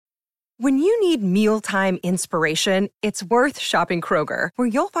When you need mealtime inspiration, it's worth shopping Kroger, where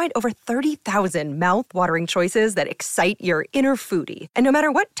you'll find over 30,000 mouth-watering choices that excite your inner foodie. And no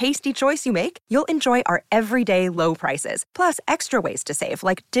matter what tasty choice you make, you'll enjoy our everyday low prices, plus extra ways to save,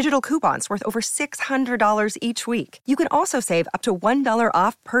 like digital coupons worth over $600 each week. You can also save up to $1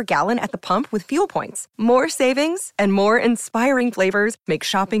 off per gallon at the pump with fuel points. More savings and more inspiring flavors make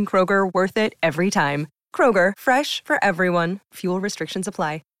shopping Kroger worth it every time. Kroger, fresh for everyone. Fuel restrictions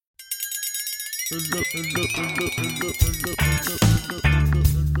apply.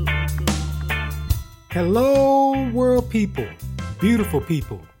 Hello, world people, beautiful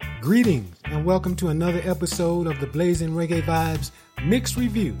people. Greetings and welcome to another episode of the Blazing Reggae Vibes Mixed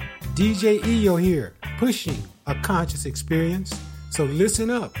Review. DJ EO here, pushing a conscious experience. So listen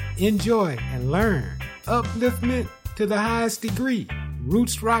up, enjoy, and learn. Upliftment to the highest degree.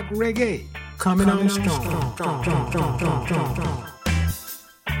 Roots rock reggae coming on strong.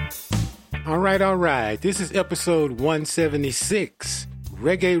 All right. This is episode 176.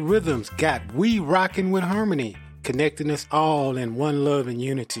 Reggae rhythms got we rocking with harmony, connecting us all in one love and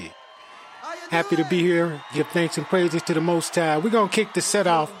unity. Happy to be here. Give thanks and praises to the Most High. We're going to kick the set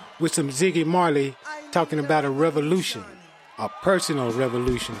off with some Ziggy Marley talking about a revolution, a personal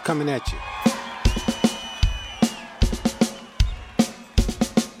revolution coming at you.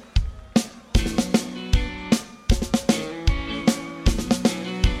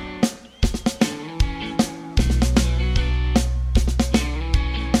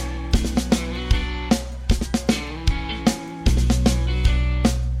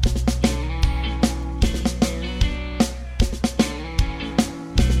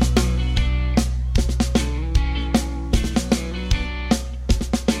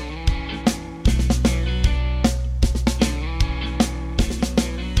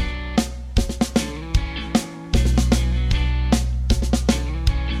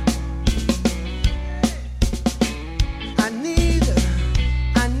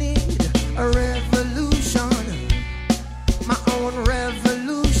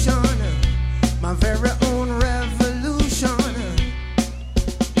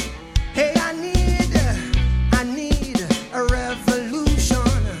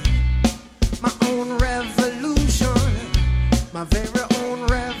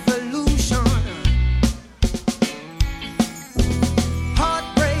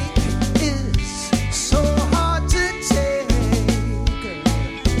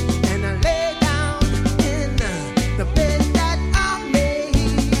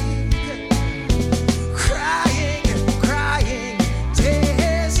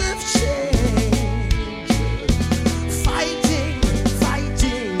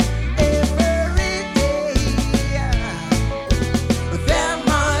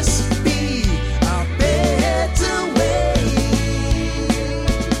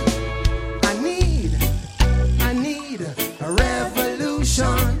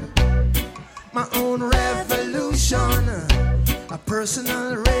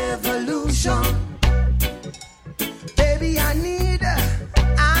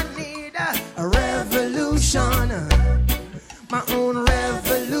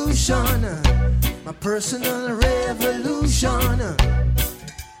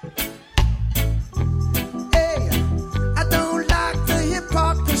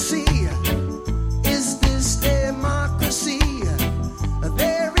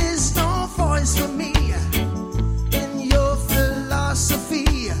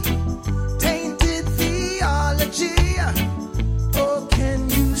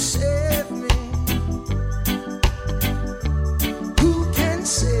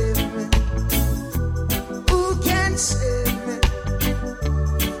 Save me.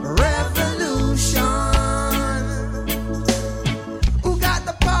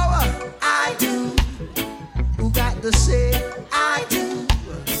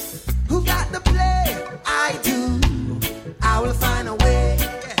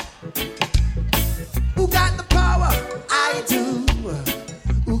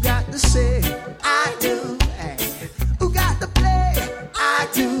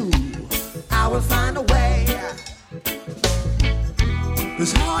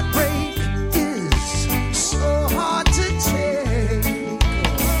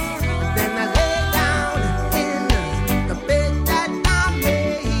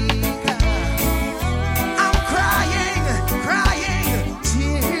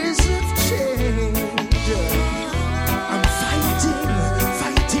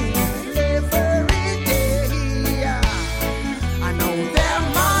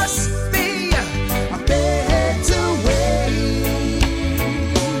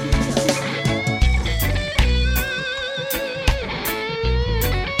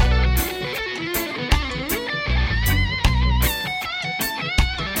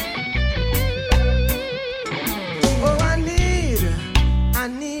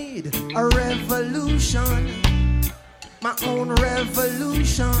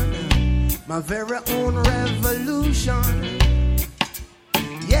 my very own revolution.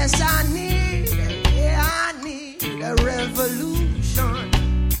 Yes, I need a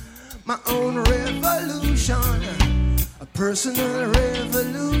revolution, my own revolution, a personal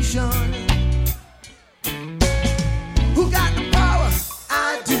revolution. Who got the power?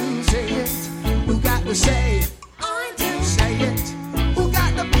 I do say it. Who got to say it? I do say it. Who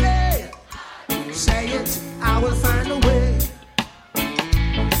got to play it? Say it. I will find a way.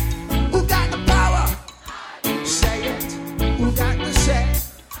 Who got the power? Say it. Who got to say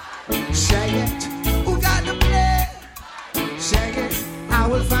it? Say it. Who got to play? Say it. I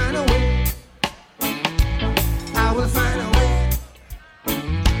will find a way. I will find a way.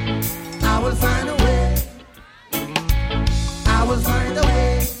 I will find a way. I will find a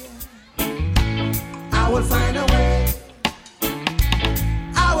way. I will find a way.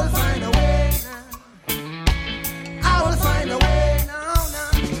 I will find a way. I will find a way. No.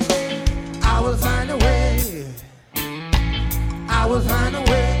 I will find a way. I will find a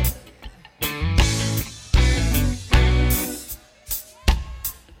way.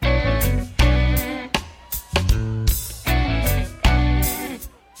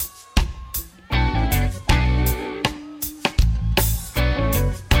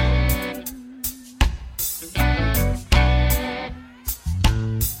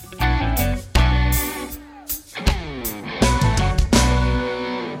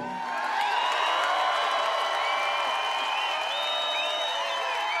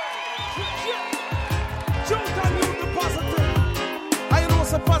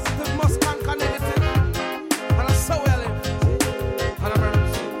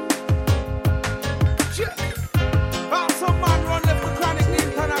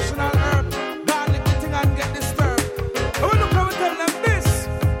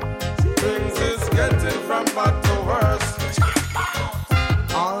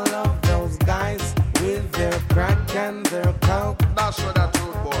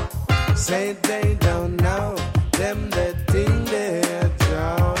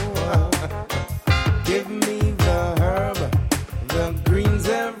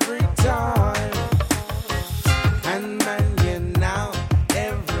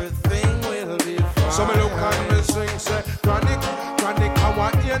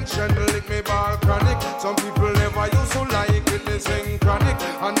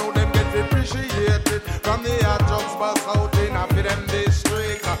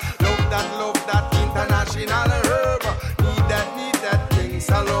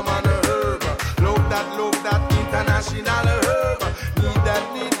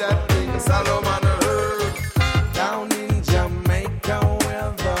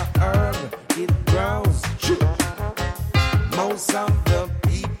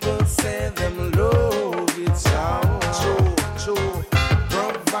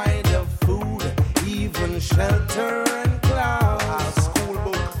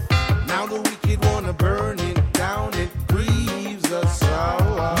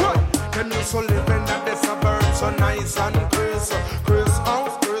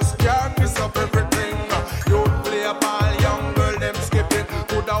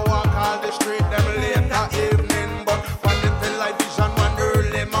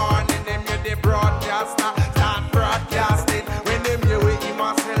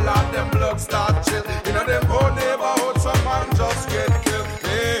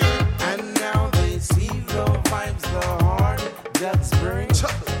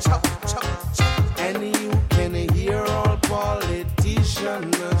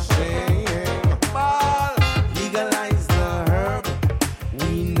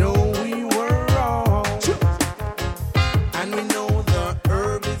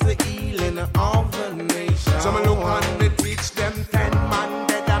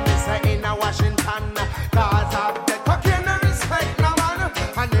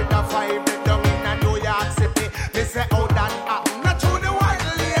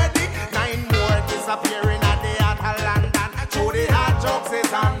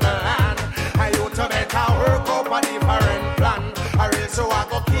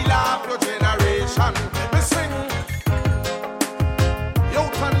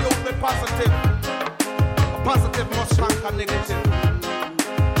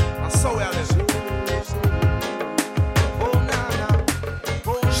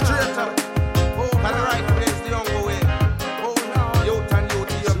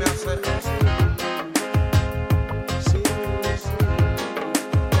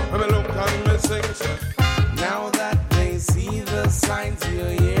 Now that they see the signs, you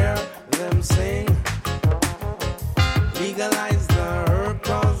hear them sing. Legalize the herb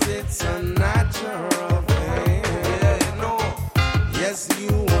 'cause it's a natural thing. Yes,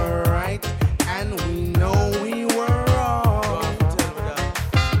 you were right. and we know we were wrong.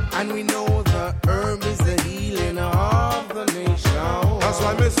 And we know the herb is the healing of the nation. That's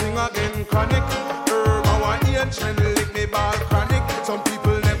why me sing again, chronic. Herb, our ancient lick me ball chronic. Some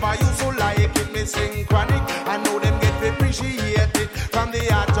people never used to like it, me sing chronic. I know them get to appreciate it. From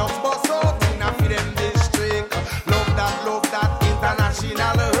the art of bus up, in a them district. Love that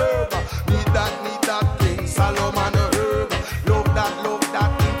international herb. Need that King Solomon herb. Love that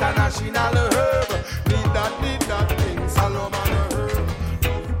international herb. Need that King Solomon herb.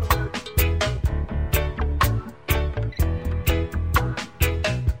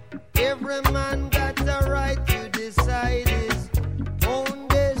 Every man got the right to decide his own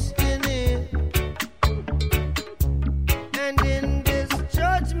destiny. And in this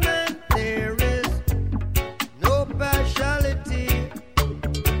judgment there is no partiality.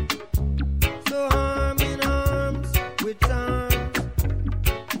 So arm in arms with arms,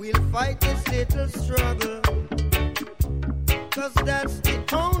 we'll fight this little struggle. 'Cause that's the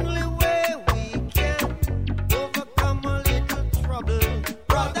only way we can overcome a little trouble.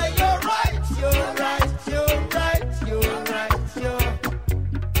 Brother, you're right, you're right, you're right, you're right, you're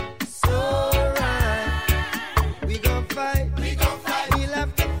so right. We gon' fight, we'll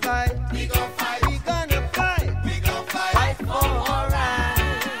have to fight, we gonna fight, fight for our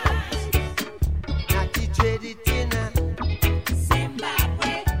rights. Not to trade it in a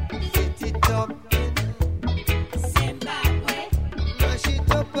Zimbabwe, set it up in a Zimbabwe, mash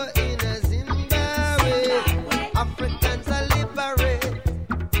it up in a Zimbabwe. Africans are liberate.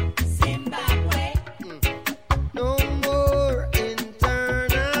 Zimbabwe. No more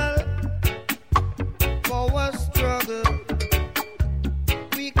internal power struggle.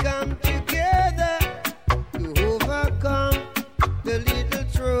 We come together to overcome the little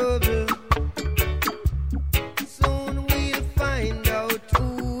trouble. Soon we'll find out who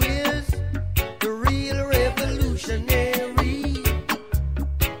is the real revolutionary.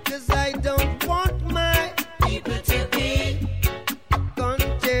 'Cause I don't want my people to be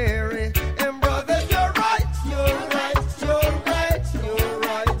contrary. And brother, you're right, you're right, you're right, you're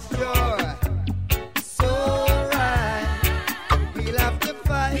right, you're so right. We'll have to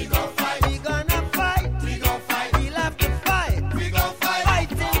fight, we gonna fight, we'll have to fight,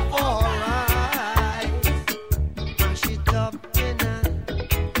 fighting for right. Mash it up in a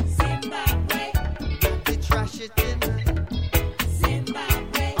Zimbabwe, they trash it in a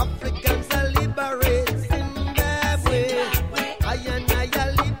Zimbabwe. Africans are liberate Zimbabwe. I and I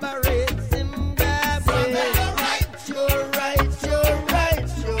are liberate Zimbabwe. You're right, you're right, you're right,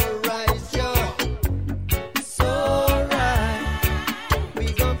 you're right, you're so right. We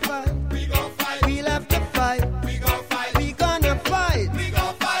gon' fight, we'll have to fight, we gonna fight,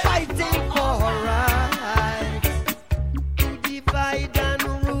 fighting for rights. To divide and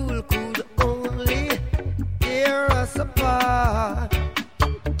rule could only tear us apart.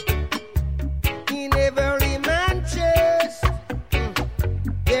 In every man's chest,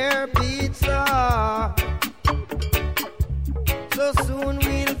 their beats are. So soon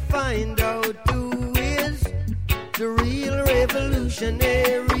we'll find out who is the real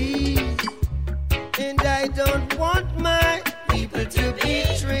revolutionary. And I don't want my people to be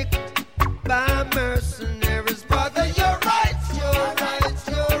tricked by mercenaries. Brother, you're right, you're right,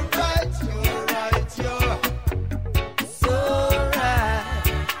 you're right, you're right, you're so right.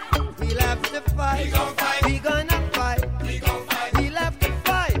 We'll have to fight, we gonna fight, we'll have to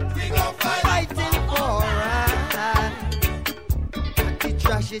fight, fighting for right. We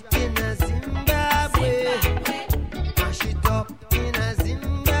trash it in a Zimbabwe, mash it up in a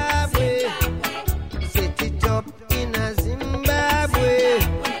Zimbabwe, set it up in a Zimbabwe.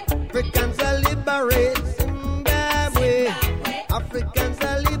 Africans are liberate Zimbabwe, Africans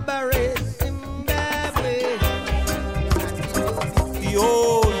are liberate Zimbabwe.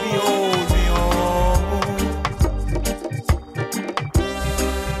 Behold, behold, behold.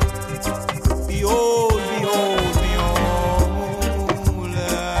 Behold, behold, behold.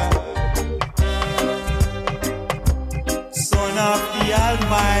 Son of the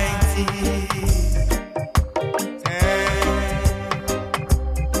Almighty.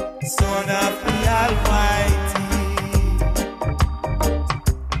 Son of the Almighty.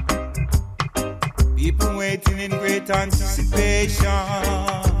 People waiting in great anticipation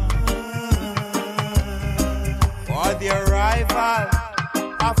for the arrival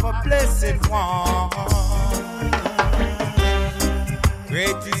of a blessed one.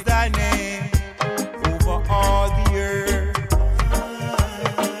 Great is thy name over all the earth.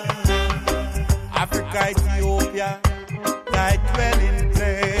 Africa, Ethiopia, thy dwelling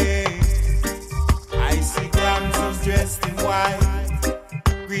place. I see damsels dressed in white,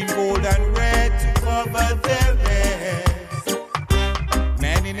 green, gold, and red. over their heads.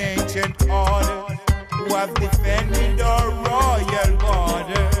 Men in ancient order who have defended our royal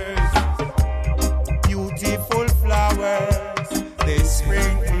borders. Beautiful flowers, they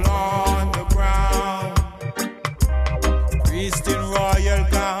sprinkle on the ground. Priest in royal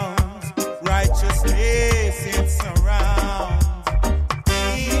gowns, righteousness it surrounds.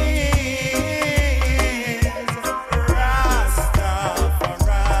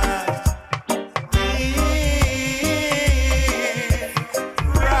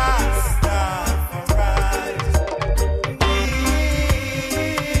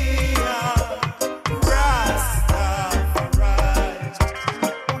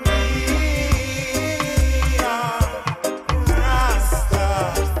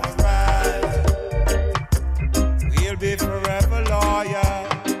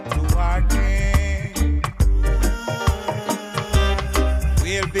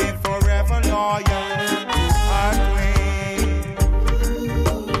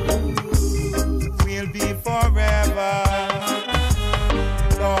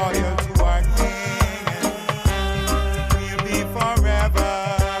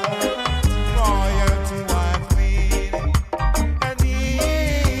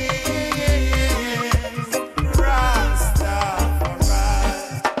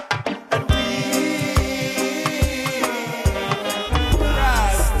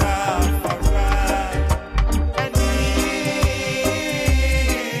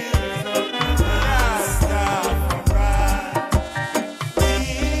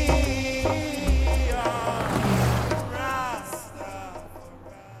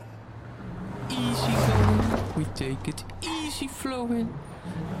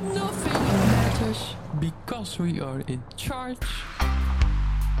 We are in charge.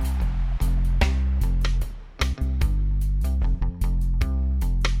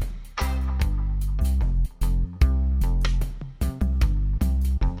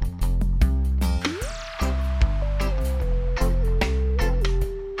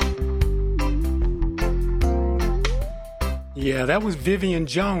 Yeah, that was Vivian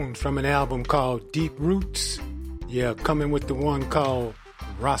Jones from an album called Deep Roots. Yeah, coming with the one called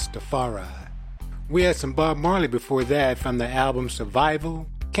Rastafari. We had some Bob Marley before that from the album Survival.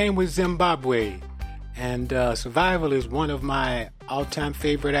 Came with Zimbabwe. And Survival is one of my all-time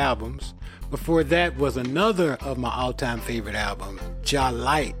favorite albums. Before that was another of my all-time favorite albums, Jah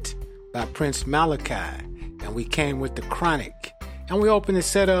Light by Prince Malachi. And we came with The Chronic. And we opened the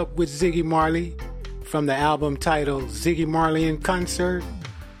setup with Ziggy Marley from the album titled Ziggy Marley in Concert,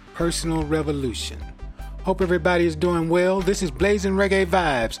 Personal Revolution. Hope everybody is doing well. This is Blazing Reggae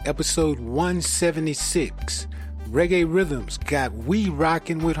Vibes, episode 176. Reggae Rhythms got we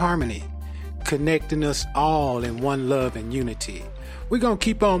rocking with harmony, connecting us all in one love and unity. We're going to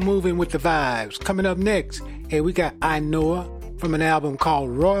keep on moving with the vibes. Coming up next, hey, we got I Noah from an album called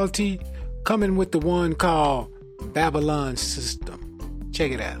Royalty, coming with the one called Babylon System.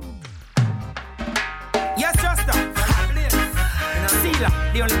 Check it out. Yes, Rasta.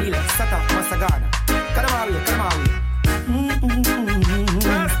 Sila, the only dealer. Sata, Masagana.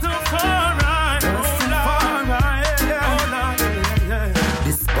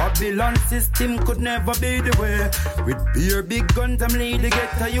 This Babylon system could never be the way. With beer, big guns, them lead to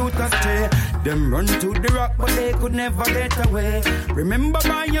get a youth astray. Them run to the rock, but they could never get away. Remember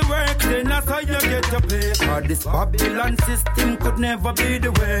by your work, then that's how you get to pay. For this Babylon system could never be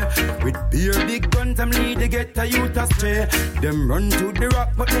the way. With beer, big guns, them lead to get a youth astray. Them run to the rock,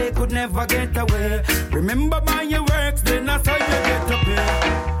 but they could never get away. Remember by your works, then that's how you get to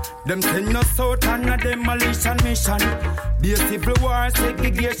pay. Them send us out on a demolition mission. Be a civil war,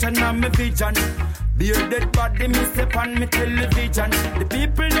 segregation and my vision. Be a dead body, me step on me television. The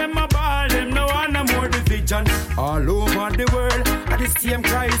people, them a ball, them no want no more division. All over the world, at the same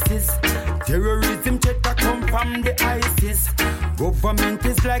crisis. Terrorism threat that come from the ISIS. Government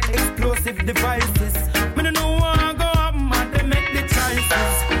is like explosive devices. Me no know what go up, man, they make the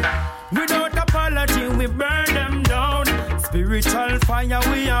choices. Without apology, we burn them down. Spiritual fire,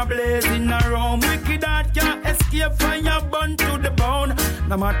 we are blazing around. Wicked heart can't escape fire, burn to the bone.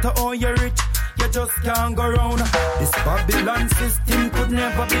 No matter how you're rich, you just can't go round. This Babylon system could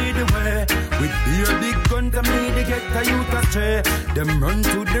never be the way. With beer, big guns, them need to get a youth astray. Them run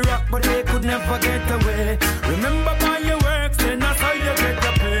to the rock, but they could never get away. Remember by your works, then that's how you get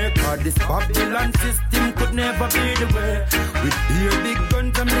a pay. Cause this Babylon system could never be the way. With beer, big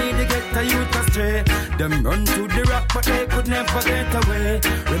guns, them need to get a youth astray. Them run to the rock, but they could never get away.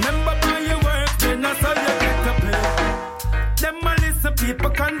 Remember by your works, then that's how you get a pay. Them a listen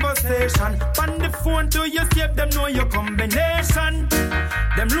people conversation. On the phone to you, save them know your combination.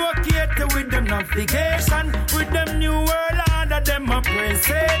 Them locate party with them navigation. With them new world order, them a praise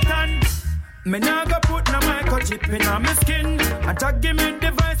Satan. Me nah go put no microchip in on my skin. And tag give me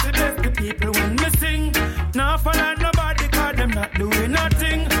device to bless the people when me sing. Nah follow nobody cause them not doing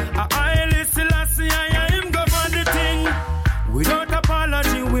nothing. I listen, I see, I am go for the thing. Without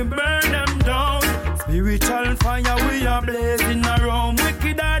apology, we burn them down. Spiritual fire, we are blazing around.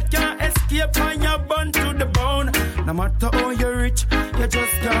 Wicked heart can't escape fire, burn to the bone. No matter how you're rich, you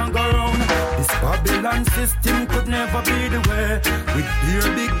just can't go round. This Babylon system could never be the way. With beer,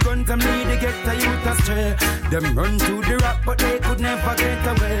 big guns, and me to get the youth astray. Them run to the rock, but they could never get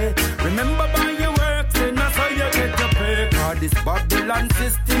away. Remember by your works, then that's how you get your pay. Cause this Babylon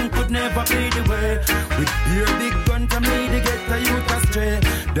system could never be the way. With beer, big guns, and me to get the youth astray.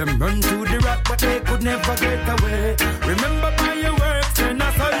 Them run to the rock, but they could never get away. Remember by your works, then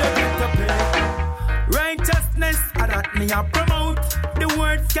that's how you get your pay. Righteousness, that me a promote. The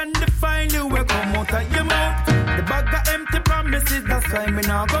words can define you, will come out of your mouth. The bag of empty promises, that's why me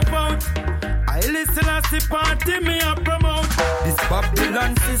not go out. I listen as the party me a promote. This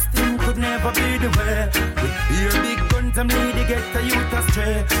Babylon system could never be the way. With beer, big guns, and me to get the youth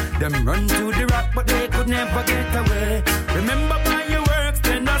astray. Them run to the rock, but they could never get away. Remember by your works,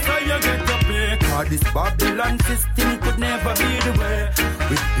 then that's how you get your pay. Cause this Babylon system could never be the way.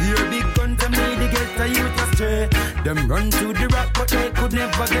 With beer, big guns, and me to get the youth astray. Them run to the rock, but they could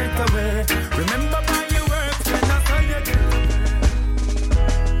never get away. Remember by your works, then that's how you get away.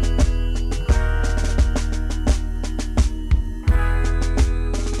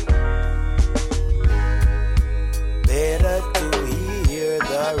 Better to hear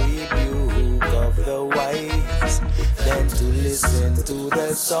the rebuke of the wise than to listen to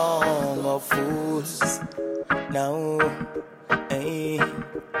the song of fools. Now,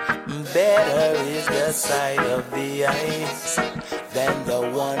 better is the sight of the eyes than the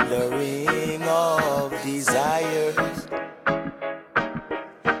wandering of desires.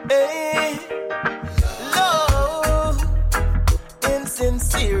 Love,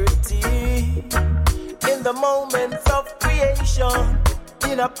 insincerity, in the moments of creation,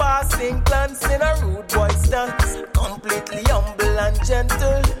 in a passing glance, in a rude boy stance, completely humble and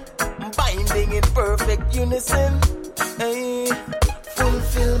gentle, binding in perfect unison.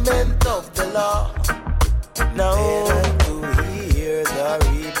 Fulfillment of the law. Now better to hear the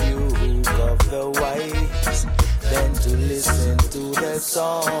rebuke of the wise than to listen to the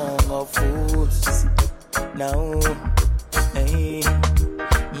song of fools. Now,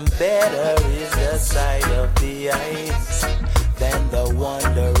 better is the sight of the eyes than the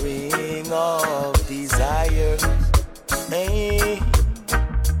wandering of desires. They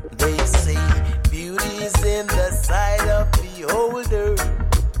say beauty is in the sight of the beholder.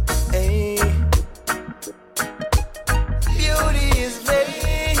 Beauty is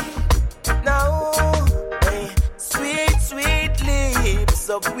very now. Sweet, sweet lips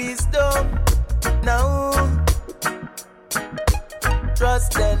of wisdom. Now,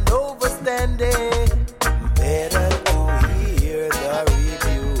 trust and overstanding. Better to hear the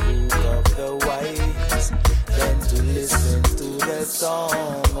rebuke of the wise than to listen to the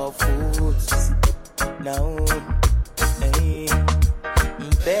song of fools. Now,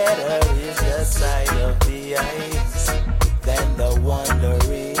 better is the sight of the eyes than the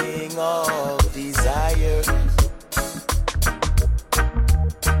wandering of desires.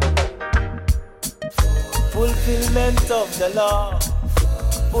 Fulfillment of the law.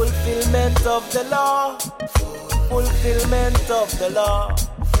 Fulfillment of the law. Fulfillment of the law.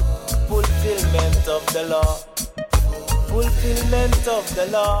 Fulfillment of the law. Fulfillment of the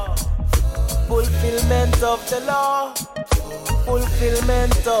law. Fulfillment of the law.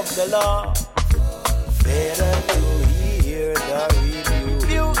 Fulfillment of the law. Better to hear the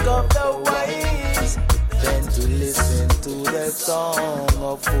rebuke of the wise than to listen to the song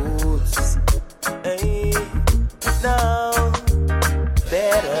of fools. Now,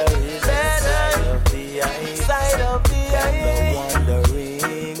 better is the sight of the eyes, sight of the eyes, the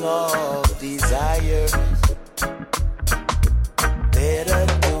wandering of desire. Better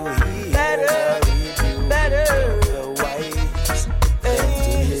to hear the rebuke of the wise than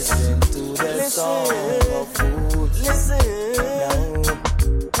to listen to the song of fools. Listen, now,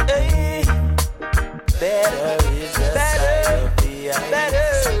 better is the sight of the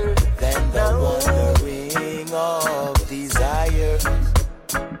eyes than the wandering of desire.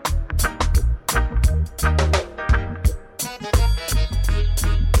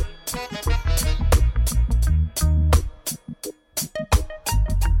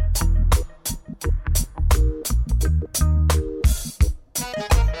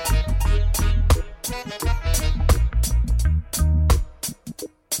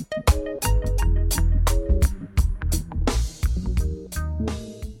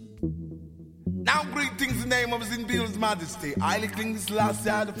 name of His Imperial Majesty, Haile King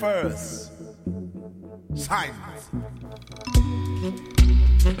Selassie the First. Science.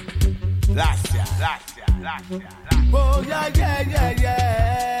 Last year. Oh, yeah.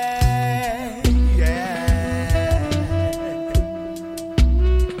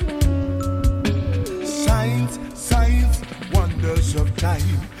 Science, wonders of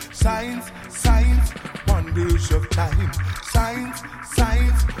time. Science, wonders of time. Science,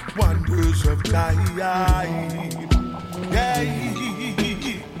 wonders of time. Yeah.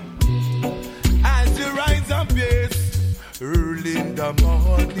 As you rise up, yes, early in the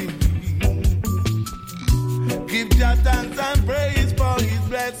morning, give Jah thanks and praise for His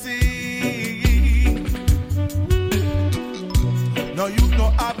blessing. No, you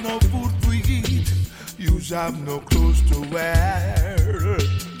don't have no food to eat. You have no clothes to wear.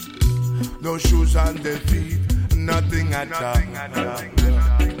 No shoes on their feet. Nothing at all.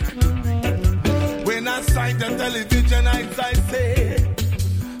 When I sight the television, I say,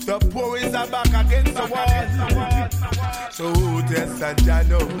 the poor is back against the wall. So just and Jah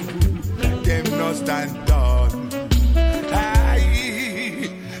know, them no stand down. Aye.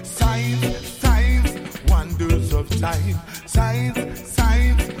 Science, wonders of time. Science,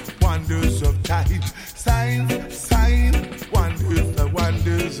 wonders of time. Science,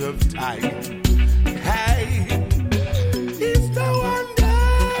 wonders of time. Hey, it's the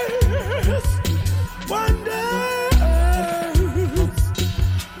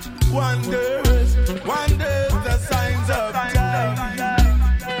wonders, the signs of time.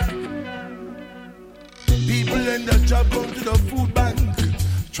 People in the job go to the food bank,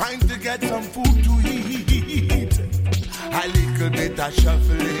 trying to get some food to eat. A little bit of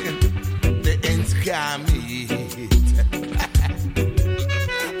shuffling, the ends can't meet.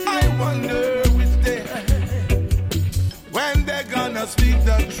 I wonder which day, when they're gonna speak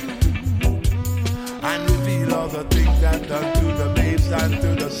the truth and reveal all the things that done to the babes and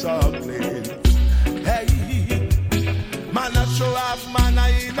to the sucklings. Hey, man, I show off, man, I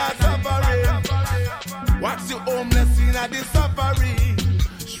in a suffering. What's the homeless in a the suffering?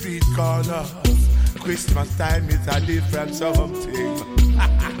 Street corners, Christmas time is a different something.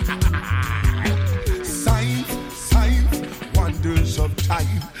 Science, wonders of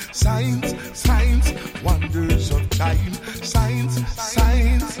time. Science, wonders of time. Science,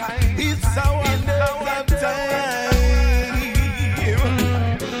 it's a wonder of time.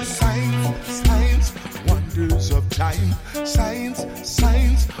 Science, wonders of time. Science,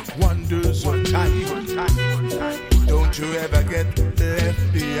 wonders of time. Don't you ever get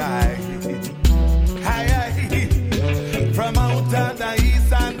left behind. From out of the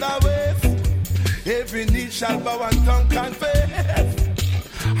east and the west, every knee shall bow and tongue confess.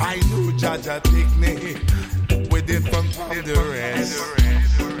 I know Jah take me with it from the rest.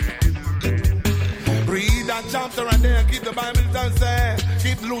 Read that chapter and then keep the Bible and say,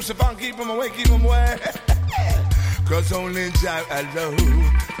 keep Lucifer and keep him away, keep him away. Cause only Jah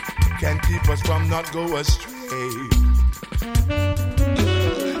alone can keep us from not go astray.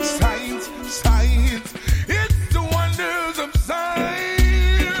 Science, it's the wonders of science.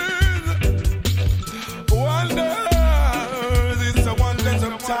 Wonders, it's the wonders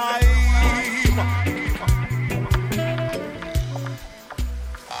of time.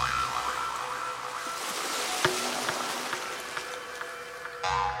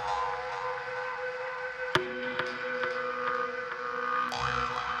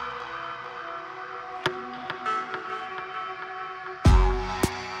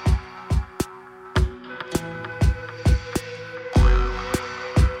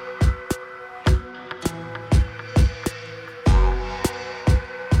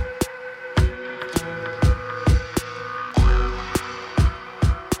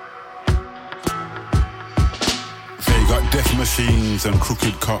 Machines and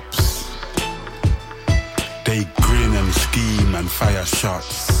crooked cops, they grin and scheme and fire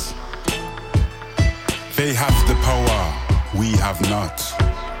shots. They have the power, we have not.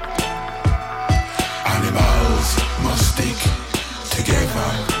 Animals must stick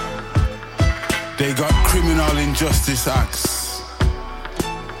together. They got criminal injustice acts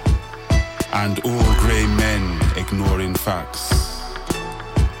and all grey men ignoring facts.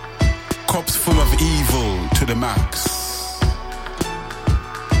 Cops full of evil to the max.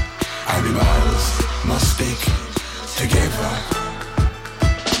 Animals must stick together.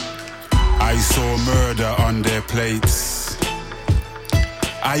 I saw murder on their plates.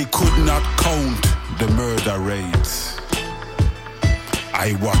 I could not count the murder rate.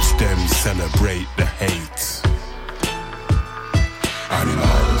 I watched them celebrate the hate.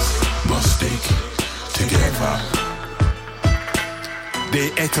 Animals must stick together. They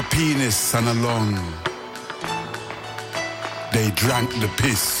ate a penis and a lung. They drank the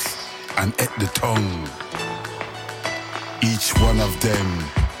piss and ate the tongue. Each one of them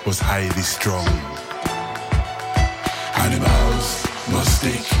was highly strong. Animals must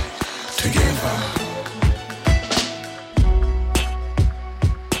stick together.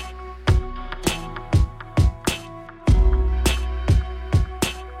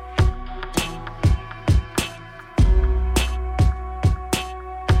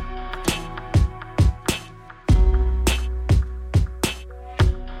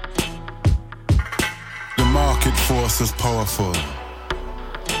 Force was powerful.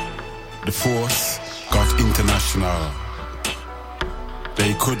 The force got international.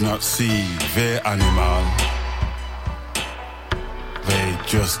 They could not see their animal. They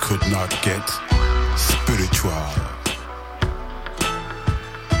just could not get spiritual.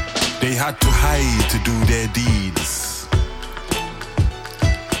 They had to hide to do their deeds.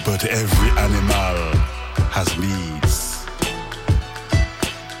 But every animal has needs.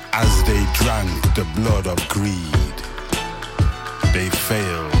 As they drank the blood of greed, they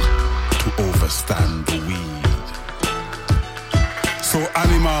failed to overstand the weed. So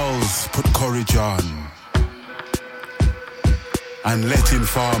animals put courage on, and letting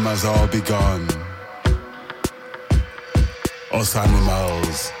farmers all be gone. Us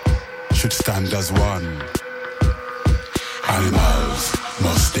animals should stand as one. Animals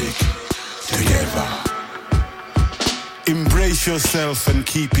must stick together. Embrace yourself and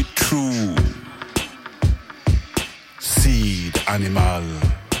keep it true. Seed animal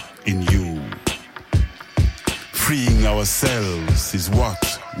in you. Freeing ourselves is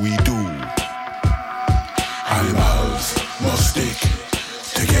what we do. Animals must stick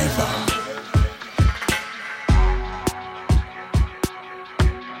together.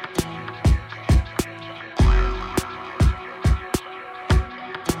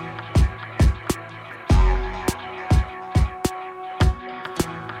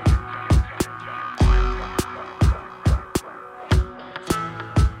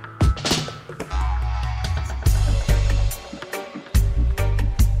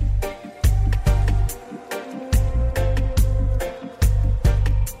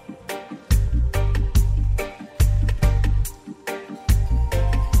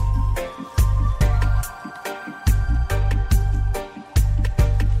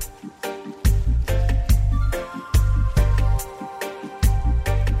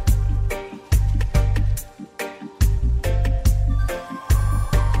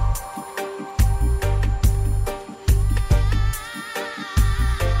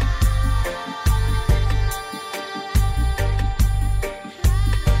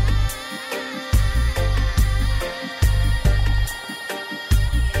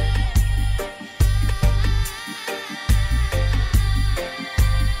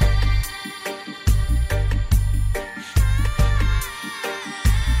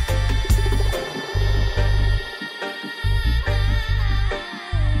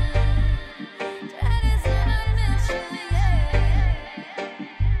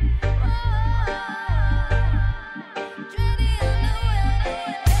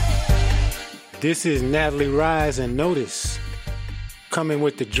 This is Natalie Rise and Notice, coming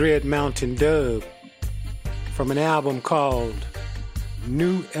with the Dread Mountain dub from an album called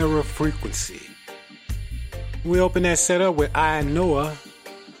New Era Frequency. We open that set up with I Noah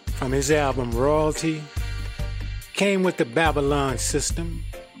from his album Royalty. Came with the Babylon System.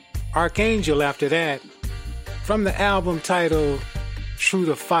 Archangel after that from the album titled True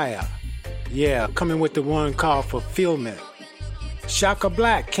to Fire. Yeah, coming with the one called Fulfillment. Shaka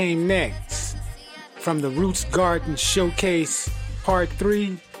Black came next from the Roots Garden Showcase Part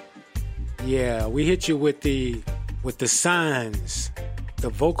 3. Yeah, we hit you with the Signs, the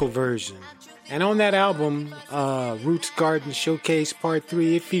vocal version. And on that album, Roots Garden Showcase Part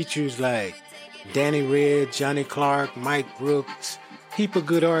 3, it features like Danny Redd, Johnny Clark, Mike Brooks, heap of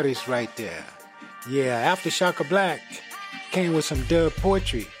good artists right there. Yeah, after Shaka Black came with some dub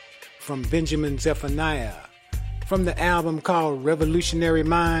poetry from Benjamin Zephaniah from the album called Revolutionary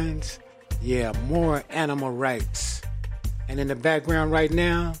Minds. Yeah, more animal rights. And in the background right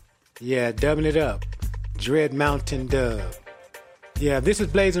now, yeah, dubbing it up, Dread Mountain dub. Yeah, this is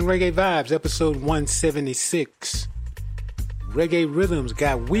Blazing Reggae Vibes, episode 176. Reggae rhythms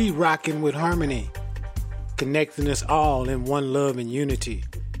got we rocking with harmony, connecting us all in one love and unity.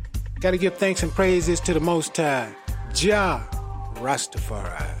 Gotta give thanks and praises to the Most High, Jah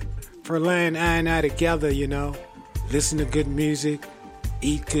Rastafari, for laying I and I together, you know, listen to good music,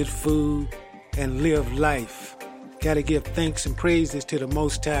 eat good food, and live life. Gotta give thanks and praises to the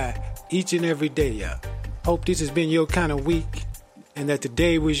Most High each and every day, y'all. Hope this has been your kind of week, and that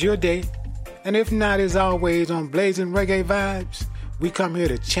today was your day, And if not, as always, on Blazing Reggae Vibes, we come here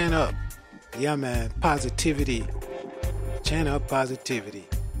to chant up. Yeah, man, positivity. Chant up positivity.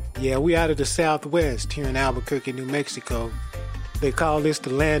 Yeah, we out of the Southwest here in Albuquerque, New Mexico. They call this the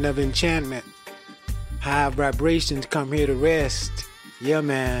land of enchantment. High vibrations come here to rest. Yeah,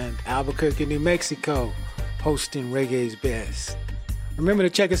 man, Albuquerque, New Mexico, hosting reggae's best. Remember to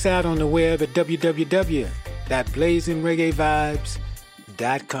check us out on the web at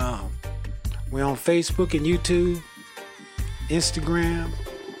www.blazingreggaevibes.com. We're on Facebook and YouTube, Instagram.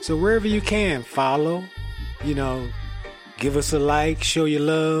 So wherever you can, follow, give us a like, show your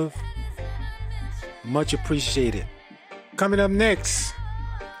love. Much appreciated. Coming up next,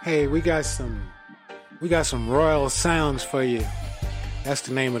 hey, we got some Royal Sounds for you. That's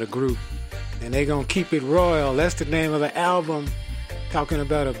the name of the group. And they gonna keep it royal. That's the name of the album, talking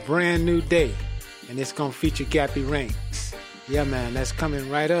about a brand new day. And it's gonna feature Gappy Ranks. Yeah, man, that's coming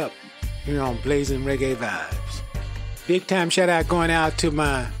right up here on Blazing Reggae Vibes. Big time shout out going out to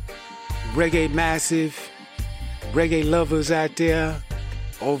my reggae massive, reggae lovers out there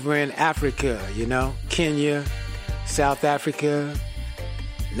over in Africa, Kenya, South Africa,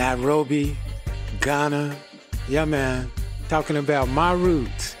 Nairobi, Ghana. Yeah, man, talking about my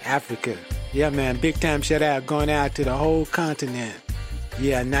roots, Africa. Yeah, man, big time shout out going out to the whole continent.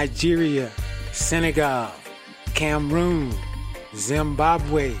 Yeah, Nigeria, Senegal, Cameroon,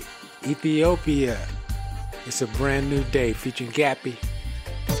 Zimbabwe, Ethiopia. It's a brand new day featuring Gappy.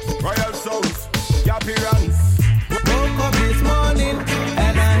 Royal Souls, Gappy Ranks. Woke up this morning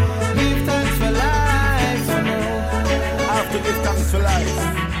and I give thanks for life. I have to give thanks for life.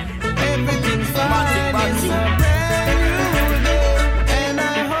 Everything's fine. It's a brand new day, and I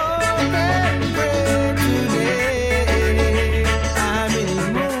hope and pray today I'm in the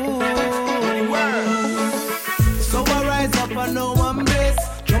mood. So I rise up, I know I'm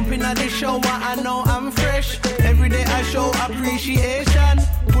blessed. Jumping at the shower, I know I'm fresh. Every day I show appreciation.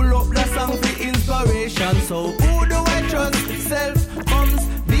 Pull up the song for inspiration. So who do I trust? Self comes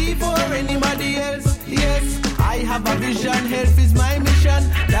before anybody else. Yes, I have a vision. Health is my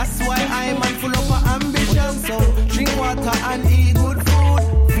mission. That's why I'm full of ambition. So drink water and eat good food.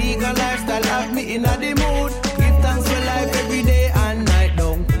 Vegan lifestyle have me in the mood. Give thanks for life every day and night.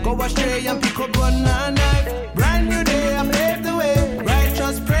 Don't go astray and pick up gun and knife. Brand new day, I pave the way.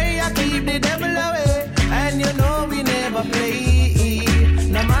 Righteous prayer, keep the devil away. And we never play,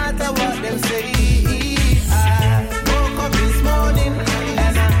 no matter what them say. I woke up this morning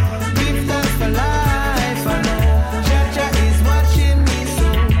and I give thanks for life. I know Jaja is watching me, so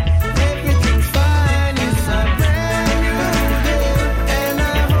everything's fine. It's a brand new day, and I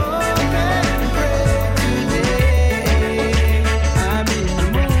hope and pray today I'm in the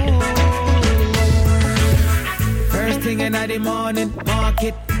mood. First thing in the morning,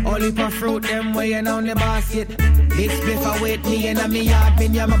 market. Only for fruit, them weighing on the basket. This spliff await me and me yard.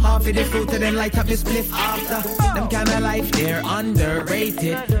 Been yam half of the fruit and then light up the spliff after. Them kind of life, they're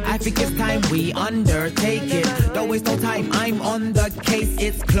underrated. I think it's time we undertake it. Don't waste no time, I'm on the case.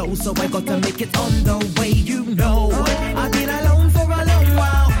 It's close, so I got to make it on the way. I've been alone for a long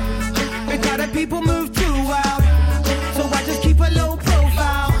while. Because the people move too wild. So I just keep a low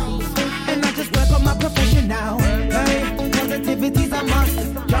profile. And I just work on my profession now. Hey, positivity's a must.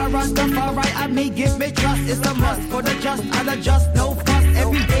 Rastafari, I may give me trust. It's a must for the just and the just. No fuss.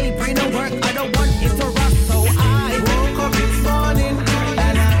 Every day bring the work. I don't want it to rust. So I woke up this morning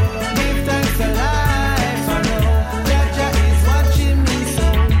and I give thanks for life. I know Jaja is watching me, so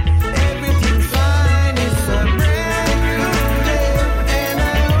everything's fine. It's a brand new day, and I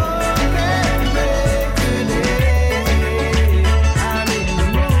hope and pray today I'm in the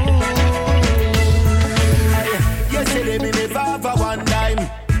mood. Yesterday me never have one time.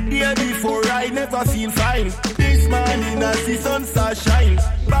 Day before I never feel fine. This morning as the sun start shine.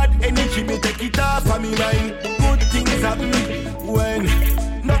 Bad energy me take it off of me mind. Good things happen when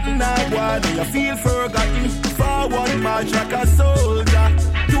nothing I want. You feel forgotten. Forward march like a soldier.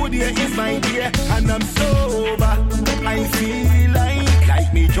 Today is my day and I'm sober. I feel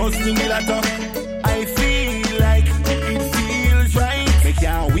like me just in the latter. I feel like it feels right. Me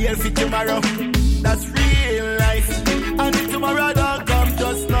can't wait for tomorrow. That's real life. And if tomorrow don't come,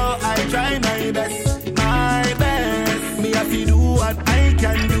 just know I try my best. My best. Me have to do what I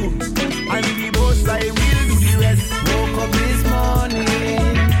can do. And the most I will do the rest. Woke up this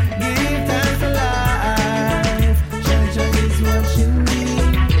morning, give thanks for life. Jaja is watching me,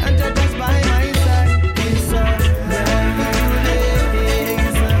 and Jaja's by my side. It's a brand new day,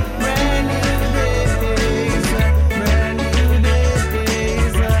 it's a brand new day, it's a brand new day,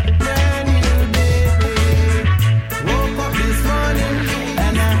 it's a brand new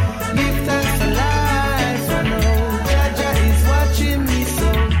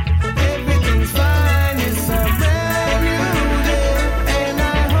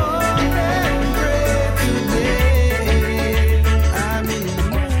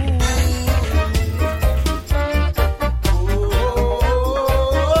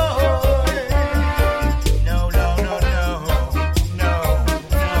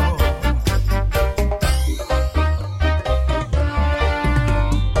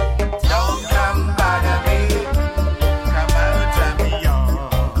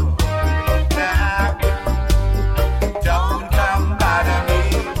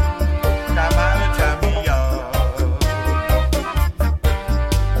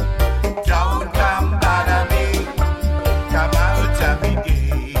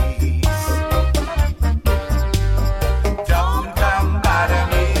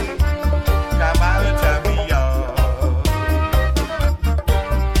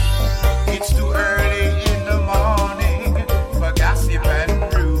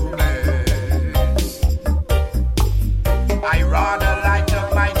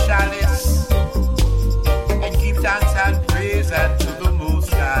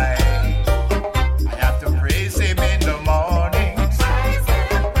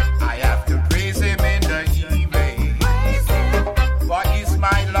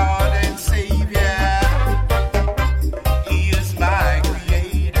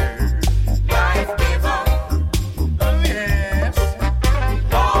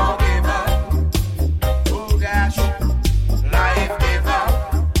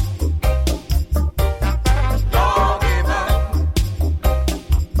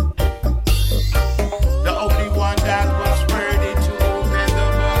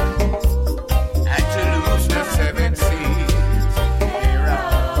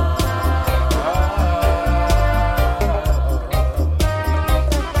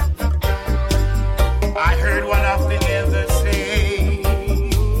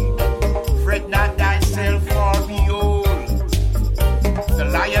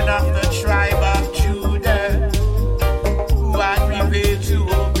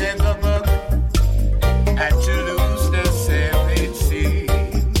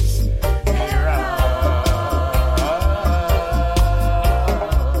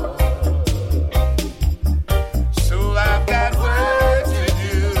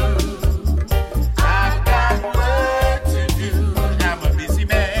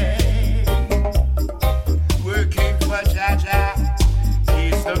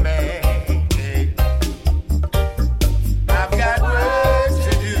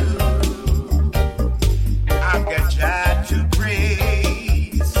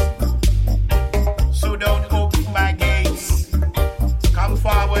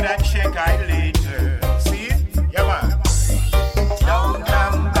and check I later. See? Yeah, man. Don't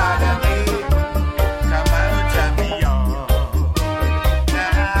come bother me. Come out of me, oh.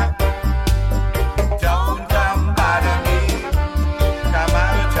 Nah. Don't come bother me. Come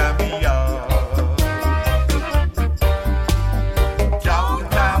out of me, oh. Don't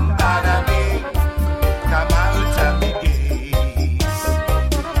come bother me. Come out of me, gaze.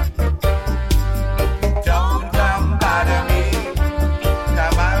 Don't come bother me.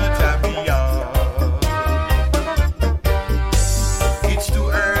 Come out of me, oh. It's too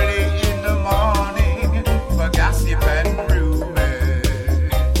early in the morning for gossip and rumors.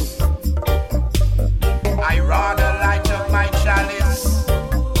 I rather light up my chalice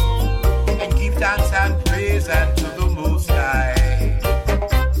and give thanks and praise unto the Most High.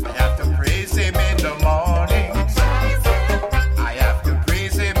 I have to praise Him in the morning. I have to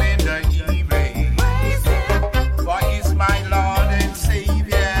praise Him in the evening. For He's my Lord and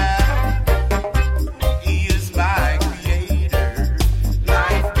Savior. He is my Creator,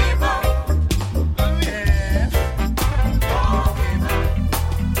 life giver. Yes, all giver.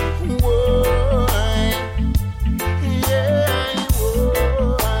 Whoa, yeah,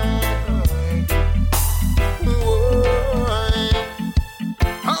 whoa, whoa.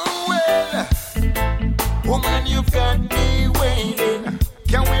 Oh well, woman, you've got me waiting.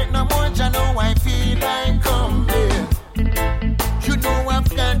 Can't wait no more, I know I feel like coming. You know I've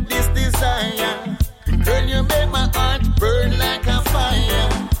got this desire. Girl, you make my heart burn like a fire.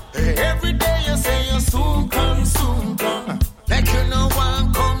 Every day you say you soon come, soon come. Like you know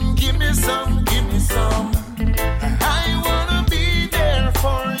I'm come, give me some, give me some. I wanna be there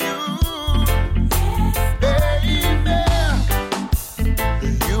for you, baby.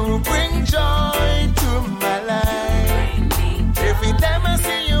 You bring joy to my life. Every time I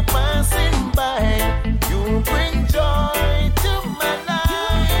see you passing by, you bring joy to my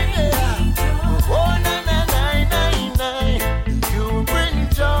life. Oh, na na na na na, you bring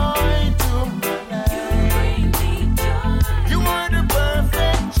joy to my life. You are the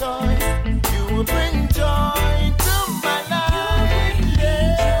perfect choice. You bring joy to my life.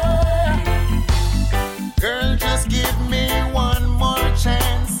 Yeah. Girl, just give me one more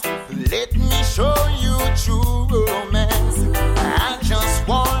chance. Let me show you true romance. I just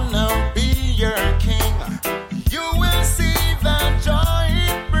wanna be your king. You will see the joy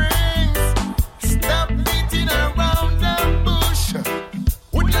it brings. Stop beating around the bush.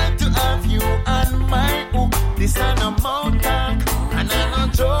 Would like to have you on my hook. This ain't no mouth talk, and I'm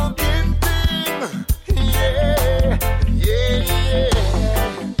not joking thing. Yeah, yeah, yeah.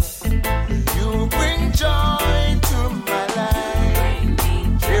 You bring joy to my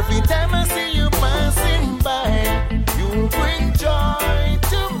life. Every time I see you passing by, you bring joy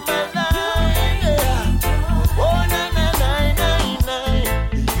to my life. Oh, na na na na na,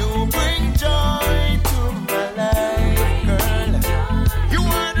 you bring joy to my life, girl. You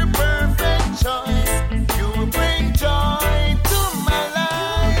are the perfect choice. You bring joy to my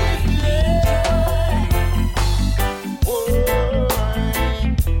life. Yeah. Oh,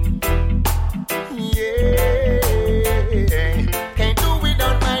 yeah. Can't do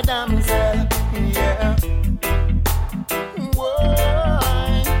without my damsel. Yeah. Whoa,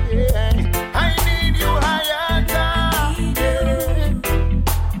 yeah. I need you higher down. Yeah.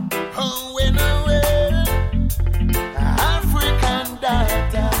 Oh, when I will, African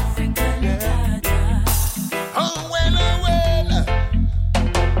data. Yeah. Oh, when I will,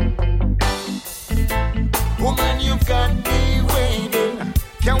 woman, you've got me waiting.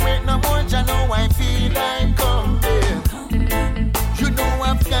 Can't wait no more, I know I feel like coming. You know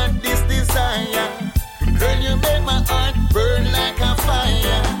I've got this desire. Girl, you make my heart burn like a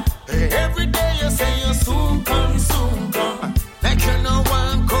fire. Every day you say you soon come, soon come. Like you know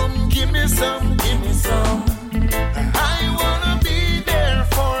I'm come, give me some, give me some. I wanna be there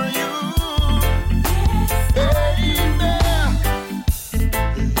for you, baby.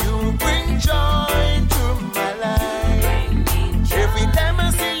 You bring joy to my life. Every time I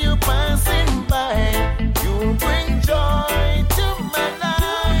see you passing by, you bring joy to my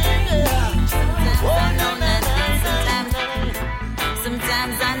life. Oh, na, na, na, na, na.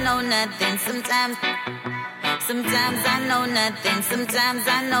 Sometimes I know nothing. Sometimes I know nothing. Sometimes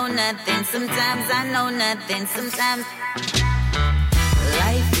I know nothing. Sometimes I know nothing. Sometimes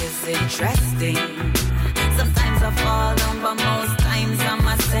life is interesting. Sometimes I fall down, but most times I'm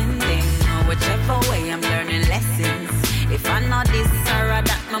ascending. Whichever way I'm learning lessons. If I know this or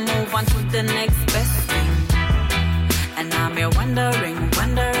that, I move on to the next best thing. And I'm here wondering,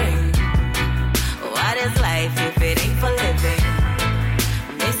 what is life if it ain't for living?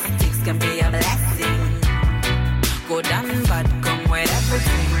 Mistakes can be a blessing. Good and bad come with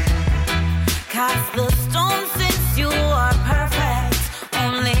everything. Cast the stone since you are perfect.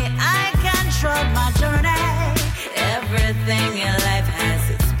 Only I can trod my journey. Everything in life has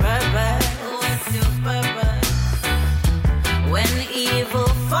its purpose. What's your purpose? When evil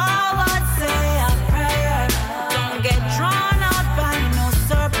forward, say a prayer. Don't get drawn out by no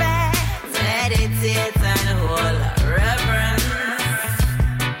serpent. Meditate and hold a reverence.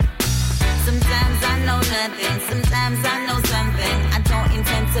 Sometimes I know nothing, sometimes I know something. I don't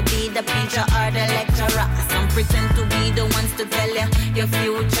intend to be the preacher or the lecturer. Some pretend to be the ones to tell you your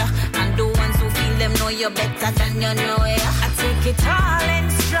future, and the ones who feel them know you better than you know you. I take it all in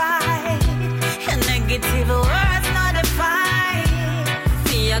stride. Your negative words not define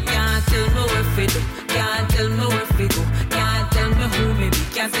me. You can't tell me where to do, can't tell me where to go, can't tell me who me be,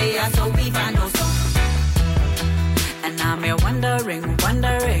 can't say I so we find no so. And I'm here wondering,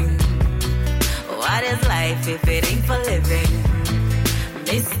 what is life if it ain't for living?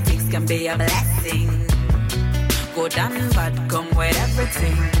 Mistakes can be a blessing. Good and bad come with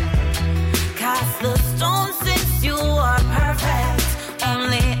everything. Cast the stone since you are perfect.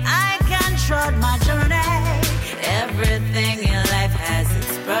 Only I can trod my journey. Everything in life has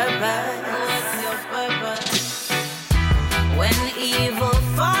its purpose. What's your purpose? When evil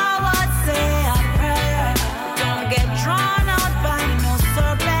forward, say a prayer. Don't get drawn out by no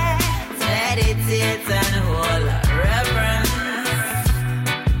serpent. Meditate and hold a reverence.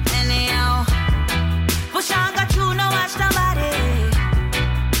 Anyhow, push on, got you, no watch nobody.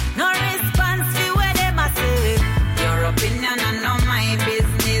 No response to what they must say. Your opinion and not my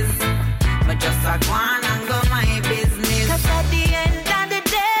business. But just a go on and go my business. Cause at the end of the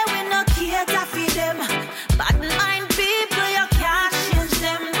day, we no care to feed them. Bad mind people, you can't change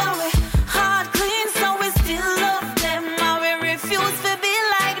them. But we heart clean, so we still love them. And we refuse to be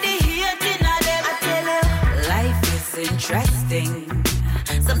like the hating of them. I tell you, life is interesting.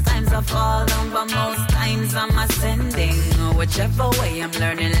 Sometimes I fall down, but most times I'm ascending. Whichever way I'm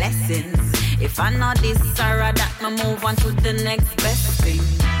learning lessons. If I know this or that, I move on to the next best thing.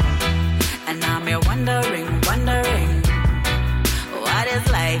 And I'm here wondering, what is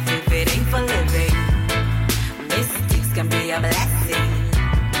life if it ain't for living? Mistakes can be a blessing.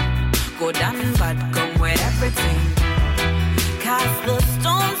 Good and bad come with everything. Cast the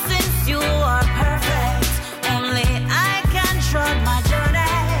stone since you are perfect. Only I can trod my journey.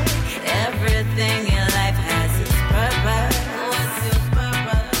 Everything in life has its purpose. What's your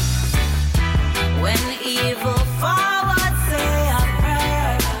purpose? When evil forward, say a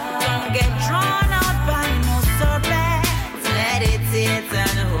prayer. Don't get drawn out by no serpent. Meditate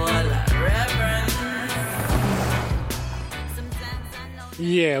and hold a reverence.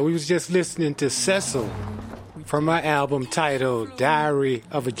 Yeah, we was just listening to Cecil from my album titled Diary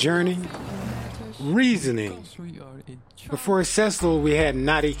of a Journey, Reasoning. Before Cecil, we had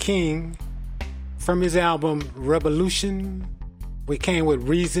Naughty King from his album Revolution. We came with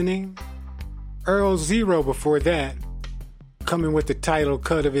Reasoning. Earl Zero before that, coming with the title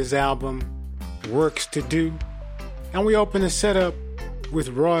cut of his album Works to Do. And we opened the setup with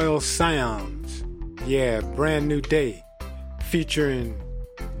Royal Sounds. Yeah, Brand New Day, featuring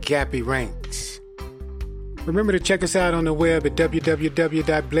Gappy Ranks. Remember to check us out on the web at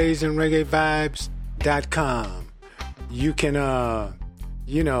www.blazingreggaevibes.com. You can,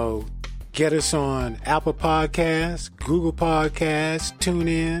 get us on Apple Podcasts, Google Podcasts,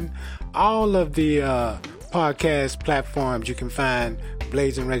 TuneIn, all of the podcast platforms. You can find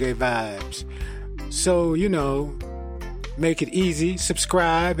Blazing Reggae Vibes. So, make it easy.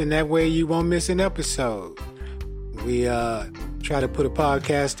 Subscribe, and that way you won't miss an episode. We try to put a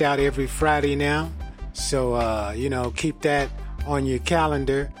podcast out every Friday now. So, keep that on your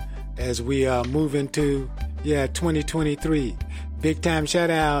calendar as we move into 2023. Big time shout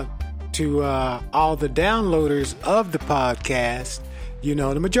out to all the downloaders of the podcast.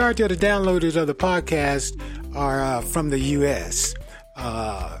 The majority of the downloaders of the podcast are from the U.S.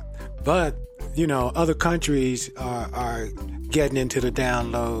 But, other countries are getting into the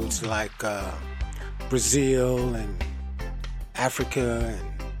downloads like Brazil and Africa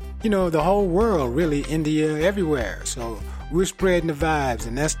and, the whole world, really, India, everywhere. So we're spreading the vibes,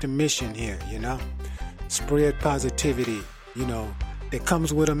 and that's the mission here, Spread positivity, that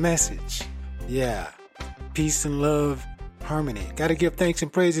comes with a message. Yeah. Peace and love, harmony. Got to give thanks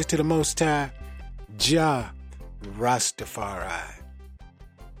and praises to the Most High, Jah Rastafari.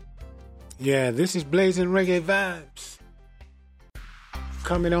 Yeah, this is Blazing Reggae Vibes.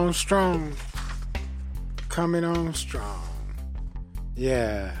 Coming on strong.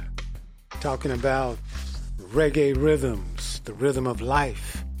 Yeah. Talking about reggae rhythms. The rhythm of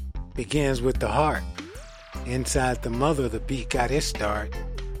life begins with the heart. Inside the mother, the beat got its start.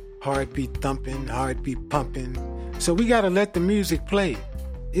 heartbeat thumping, heartbeat pumping. So we got to let the music play.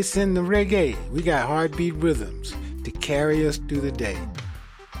 It's in the reggae. We got heartbeat rhythms to carry us through the day.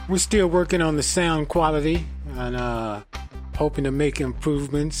 We're still working on the sound quality and hoping to make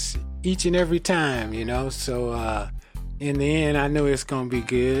improvements each and every time, you know. So in the end, I know it's going to be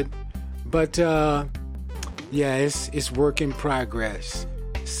good. But yeah, it's work in progress.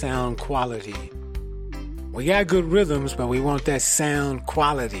 Sound quality. We got good rhythms, but we want that sound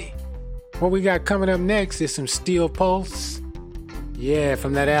quality. What we got coming up next is some Steel Pulse. Yeah,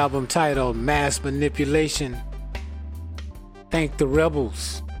 from that album titled Mass Manipulation. Thank the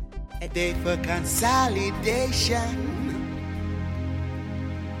Rebels. A day for consolidation.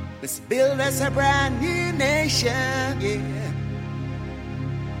 Let's build us a brand new nation, yeah.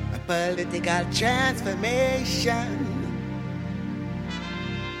 A political transformation.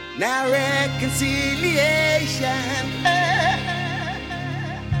 Now reconciliation.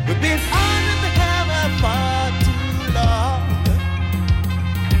 We've been under the hammer for too long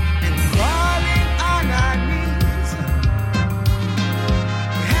and crawling on our knees.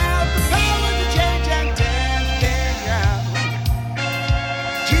 We have the power to change and turn things around.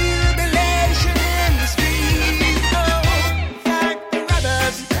 Jubilation in the streets. Oh, thank the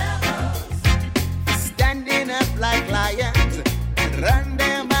brothers for standing up like lions and run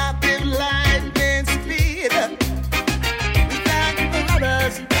them out with lightning speed. We thank the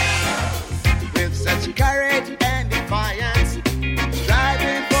brothers with such courage and defiance,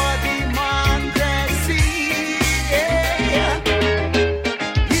 striving for democracy. Yeah.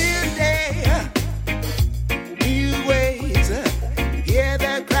 New day, new ways, hear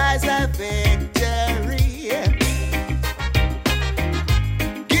the cries of victory.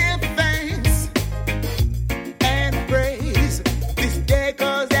 Give thanks and praise. This day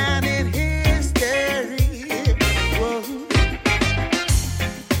goes down in history. Whoa.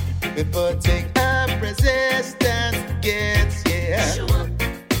 We putting up resistance against, yeah,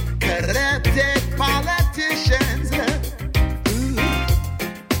 corrupted politicians.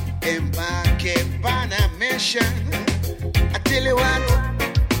 Embarking on a mission. I tell you what,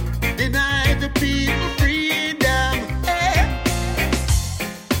 deny the people freedom. Hey.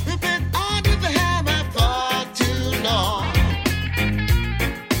 We've been under the hammer for too long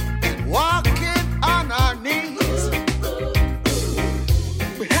and walking on our knees.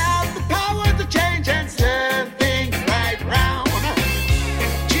 We have the power to change and turn things right round.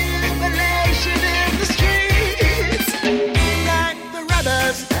 Jubilation in the streets. Thank the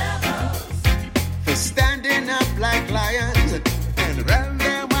rebels for standing up like lions and run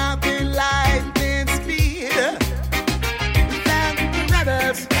them up in lightning speed. We thank the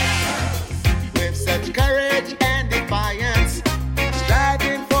rebels with such courage and defiance,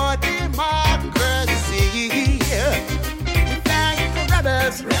 striving for democracy. We thank the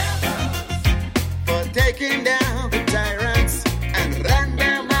rebels for taking down the tyrants and run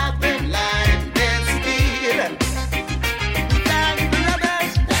them out with lightning speed. We thank the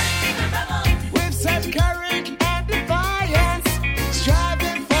rebels with such courage and defiance,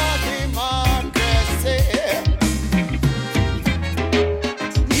 striving for democracy.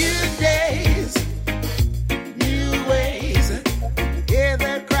 New days, new ways, hear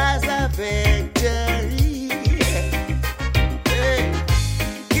the cries of victory. Hey,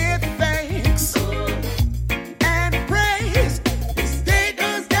 give thanks and praise. This day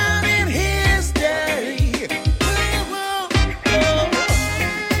goes down in history. Whoa,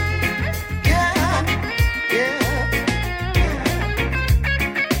 yeah, yeah.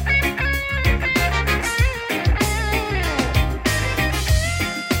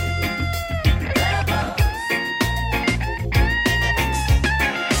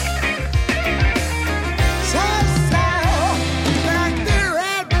 So, thank the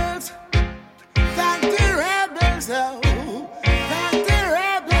rebels, thank the rebels, oh, thank the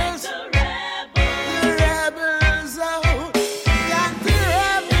rebels, the rebels, oh, thank the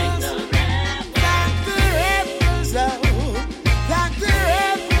rebels, thank the rebels, oh, thank the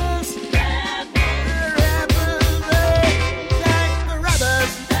rebels, the rebels, oh, thank the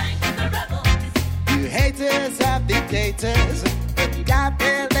rebels, you haters of dictators, but God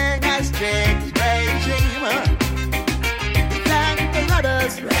building a strict regime. Thank the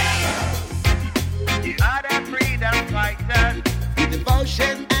rebels, you are the freedom fighters, with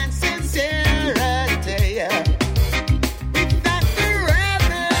devotion and sincerity. We thank the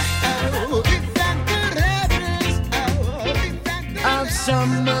rebels, oh, we thank the rebels, oh, we thank the Have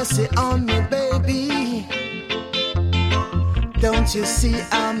some mercy on me, baby. Don't you see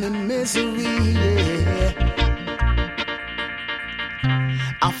I'm in misery? Yeah.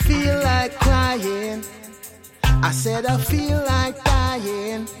 I feel like crying. I said I feel like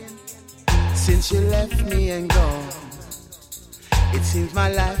dying. Since you left me and gone, it seems my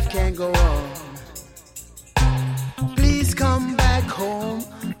life can't go on. Please come back home.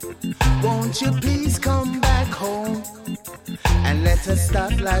 Won't you please come back home and let us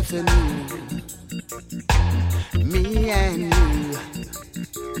start life anew, me and you.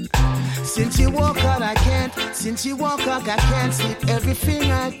 Since you walk out I can't, since you walk out I can't sleep.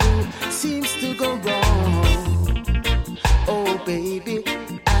 Everything I do seems to go wrong. Oh baby,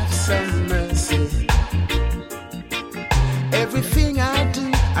 have some mercy. Everything I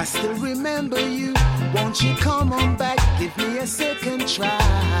do, I still remember you. Won't you come on back, give me a second try.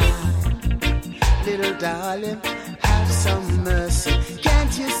 Little darling, have some mercy.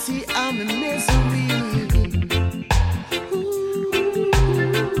 Can't you see I'm in misery?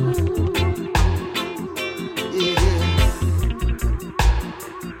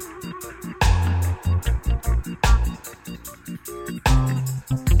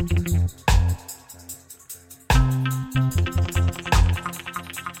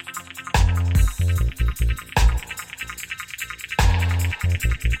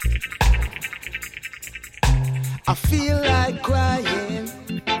 I feel like crying.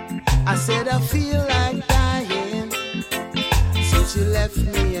 I said I feel like dying. Since you left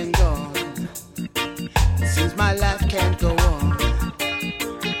me and gone, since my life can't go on.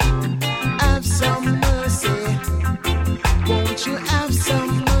 Have some mercy. Won't you have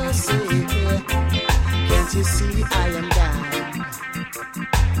some mercy? Can't you see I am down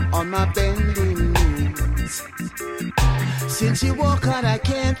on my bending knees? Since you walk out I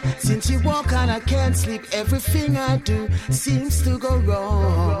can't, since you walk out I can't sleep. Everything I do seems to go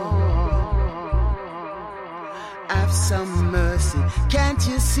wrong. Have some mercy. Can't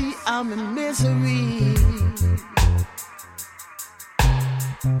you see I'm in misery?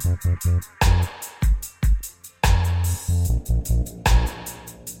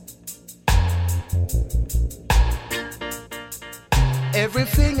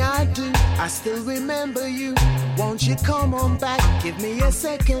 Everything I do, I still remember you. Won't you come on back, give me a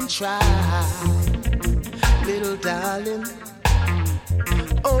second try. Little darling,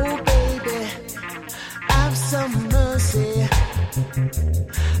 oh baby, have some mercy.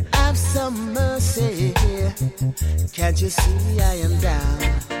 Have some mercy. Can't you see I am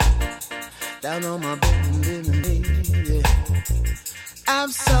down on my bending knee.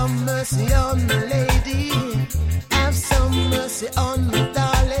 Have some mercy on me, lady. Have some mercy on me,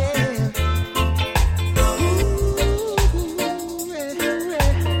 darling.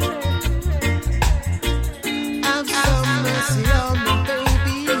 Have some mercy on me,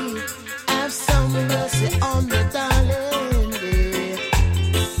 baby. Have some mercy on me, darling. Yeah.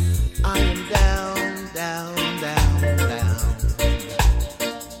 I am down, down, down, down.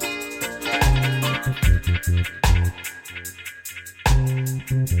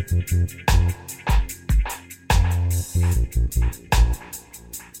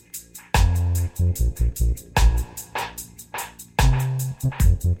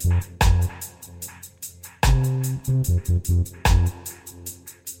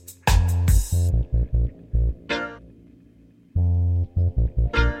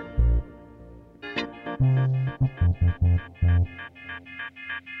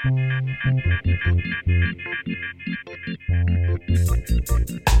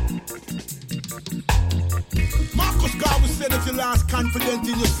 Marcus Garvey said if you lost confidence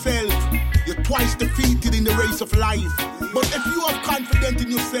in yourself, you're twice defeated in the race of life. But if you have confidence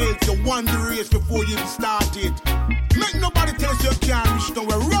in yourself, you won the race before you even started. Make nobody tell us you can't reach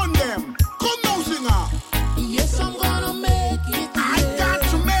nowhere. Run them. Come now, singer. Yes, I'm gonna make it. I got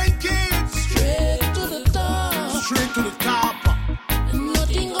to make it. Straight to the top. Straight to the top.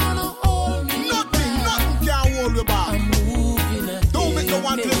 Nothing gonna hold me Nothing back. can hold you back. I'm moving ahead. Don't make no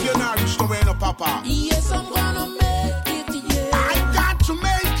one tell you not reach nowhere, no papa. Yes, I'm gonna make it, yeah. I got to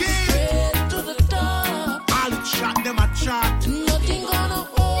make it. Straight to the top. I'll chat them a chat. Nothing gonna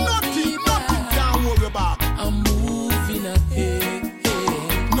hold me back. Nothing can hold you back. I'm moving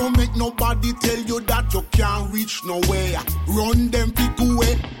ahead. No make nobody tell you that you can't reach nowhere. Run them pick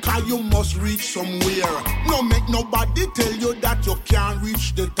away, cause you must reach somewhere. No make nobody tell you that you can't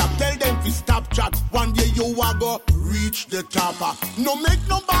reach the top. Tell them to stop chat, one day you are go reach the top. No make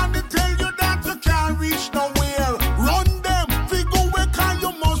nobody tell you that you can't reach nowhere. Run them pick away, cause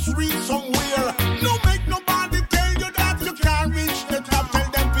you must reach somewhere. No make nobody tell you that you can't reach the top. Tell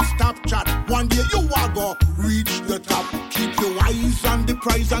them to stop chat, one day you are go reach the top. Keep your eyes on the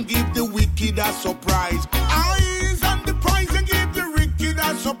prize and give the wicked a surprise. Eyes on the prize and give the wicked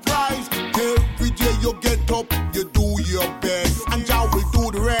a surprise. Every day you get up, you do your best, and Jah will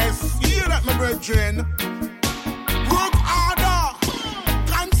do the rest. Hear that, my brethren? Work harder,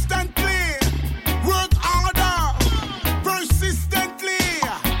 constantly.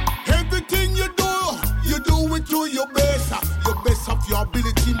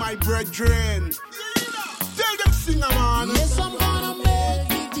 brethren. Tell them sing a man. Yes, I'm gonna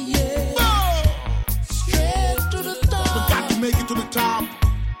make it, yeah. Straight to the top. We got to make it to the top.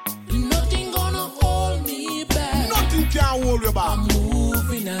 Nothing gonna hold me back. Nothing can hold you back. I'm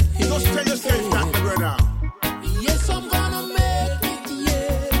moving ahead. Just tell yourself that, my brother. Yes, I'm gonna make it,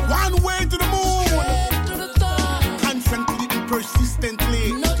 yeah. One way to the moon. Straight to the top. Constantly and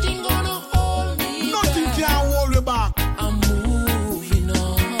persistently. Nothing gonna hold me Nothing back. can hold you back. I'm moving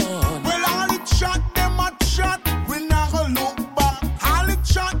on. Well, all the chat, them a chat. We not gonna look back. All the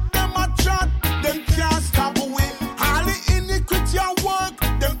chat, them a chat. Them can't stop away. All the iniquity and work.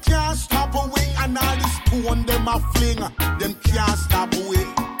 Them can't stop away. And all the stone, them a fling. Them can't stop away.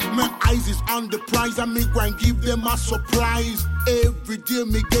 My eyes is on the prize and me go and give them a surprise. Every day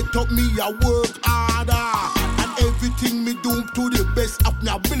me get up, me a work harder. And everything me do to the best of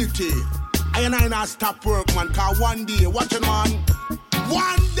my ability. I not stop work, man, cause one day, watch it, man.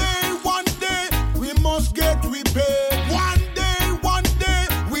 One day, we must get repaid. One day,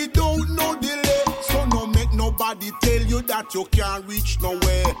 we don't know delay. So no make nobody tell you that you can't reach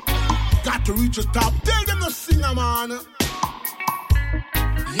nowhere. Got to reach the top, tell them to sing, man.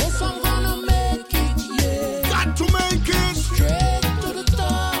 Yes, I'm gonna make it, yeah. Got to make it. Straight to the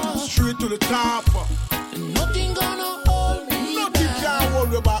top. Straight to the top. Nothing gonna hold me Nothing back. can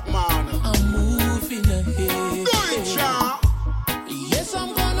hold you back, man. I'm moving ahead. Do it, Cha. Yes,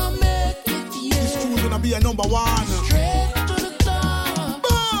 I'm gonna make it, This yeah. tune's gonna be a number one. Straight to the top.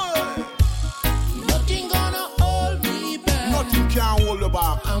 Boy. Nothing gonna hold me back. Nothing can hold you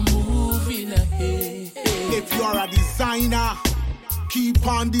back. I'm moving ahead. If you're a designer, keep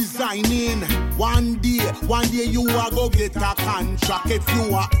on designing. One day you are go get a contract. If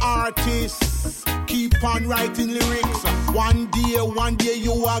you are artist, keep on writing lyrics. One day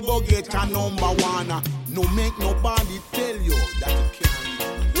you are go get a number one. No make nobody tell you that you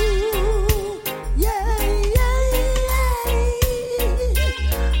can't. Ooh, yeah, yeah,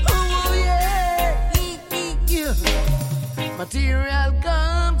 yeah. Oh, yeah. Material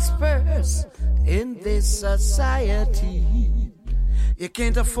comes first in this society. You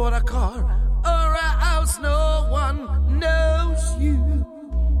can't afford a car or a house, no one knows you.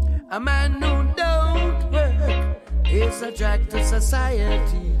 A man who don't work is a drag to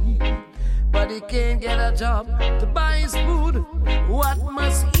society. But he can't get a job to buy his food. What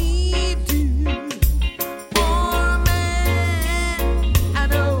must he do? Poor man, I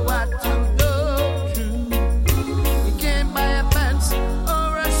know what to go through. You can't buy a pants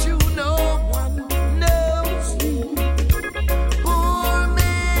or a shoe, no one knows you. Poor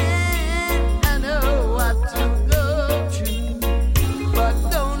man, I know what to go through. But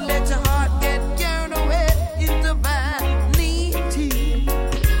don't let your heart get carried away into vanity.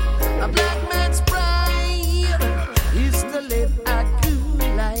 A black man's pride is to live a good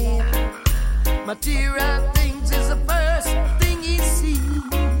life. Material things is the first thing he sees.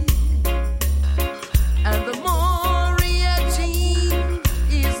 And the more he achieves,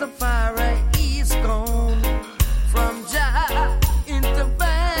 is the farther he's gone from Jah into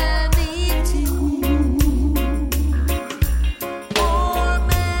vanity. Poor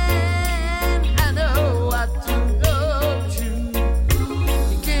man, I know what to go through.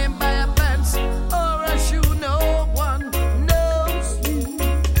 You can't buy a pants or a shoe, no one knows you.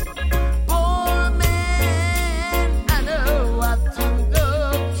 Poor man, I know what to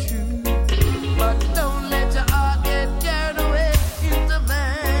go through. But don't let your heart get carried away into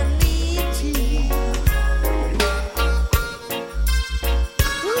vanity.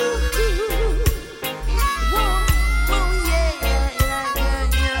 Ooh, whoa, yeah, yeah, yeah, yeah,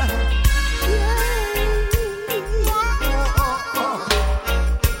 yeah, yeah.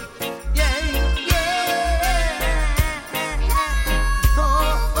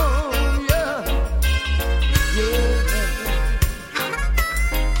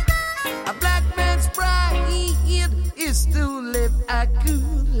 A black man's pride is to live a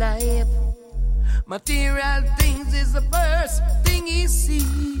good life. Material things is the first thing he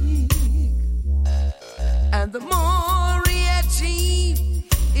sees. And the more he achieves,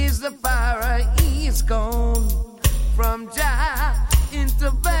 is the farther he's gone from Jah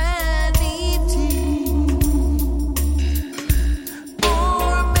into vanity.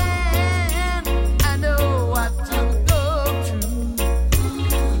 Poor man, I know what to go through.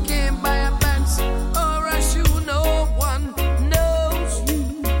 You can't buy a pants or a shoe, no one knows you.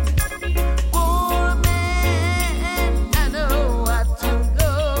 Poor man, I know what to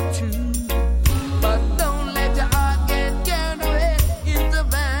go through. But don't let your heart get carried away into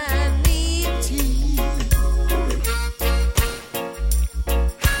vanity.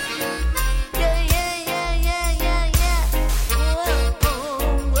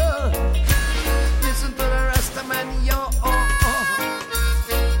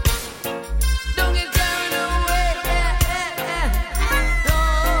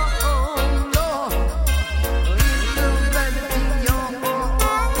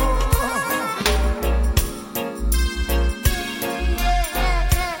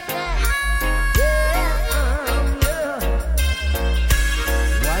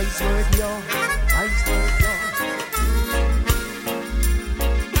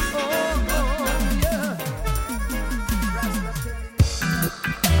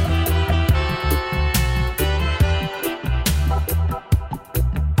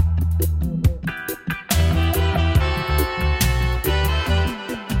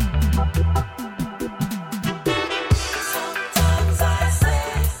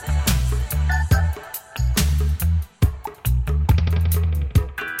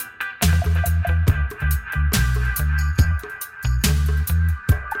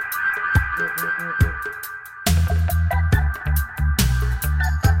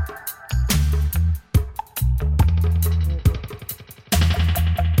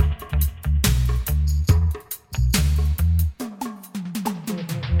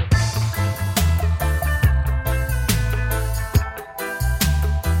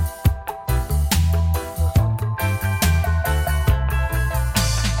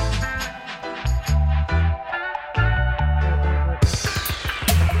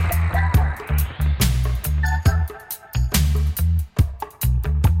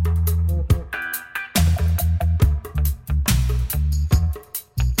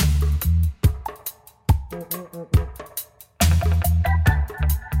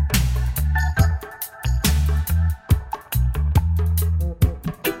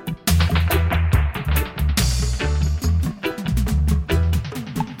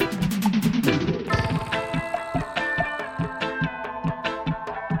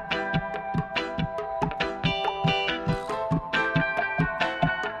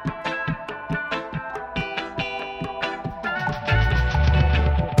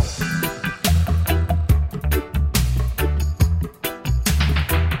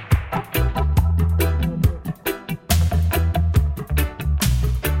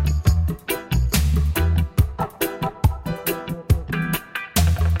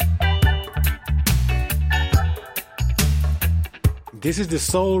 This is the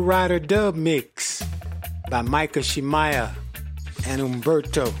Soul Rider dub mix by Micah Shimaya and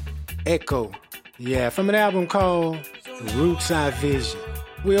Umberto Eco. Yeah, from an album called Roots Eye Vision.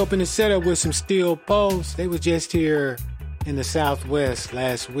 We opened the setup with some Steel Pulse. They were just here in the Southwest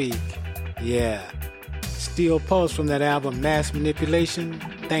last week. Yeah. Steel Pulse from that album Mass Manipulation,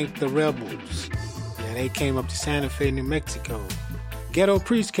 Thank the Rebels. Yeah, they came up to Santa Fe, New Mexico. Ghetto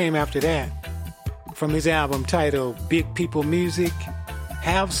Priest came after that. From his album titled Big People Music,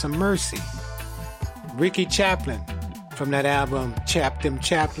 Have Some Mercy. Ricky Chaplin from that album Chap Them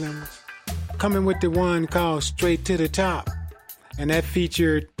Chaplins, coming with the one called Straight to the Top. And that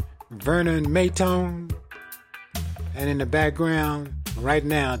featured Vernon Maytone. And in the background, right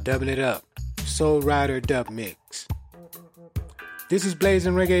now, dubbing it up, Soul Rider dub mix. This is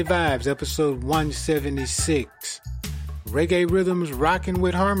Blazing Reggae Vibes, episode 176. Reggae rhythms rocking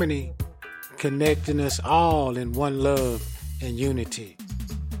with harmony, connecting us all in one love and unity.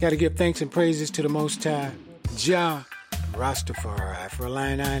 Gotta give thanks and praises to the Most High, Jah Rastafari, for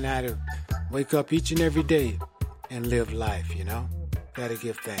allowing I and I to wake up each and every day and live life, you know? Gotta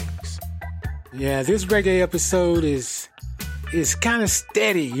give thanks. Yeah, this reggae episode is kind of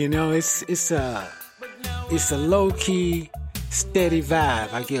steady, you know? It's a low-key, steady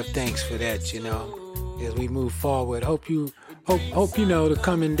vibe. I give thanks for that, you know, as we move forward. Hope you know the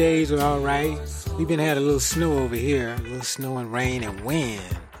coming days are all right. We've been had a little snow over here, a little snow and rain and wind.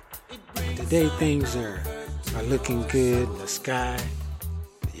 Today things are looking good in the sky.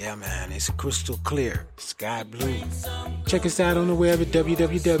 Yeah, man, it's crystal clear, sky blue. Check us out on the web at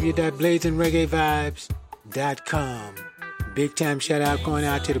www.blazingreggaevibes.com. Big time shout out going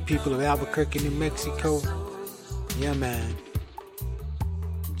out to the people of Albuquerque, New Mexico. Yeah, man.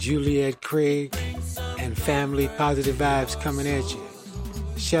 Juliet Craig and family, positive vibes coming at you.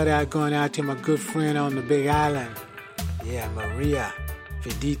 Shout out going out to my good friend on the Big Island. Yeah, Maria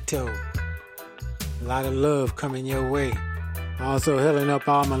Fedito. A lot of love coming your way. Also hailing up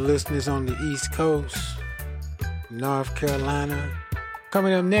all my listeners on the East Coast, North Carolina.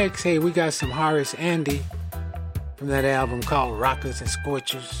 Coming up next, hey, we got some Horace Andy from that album called Rockers and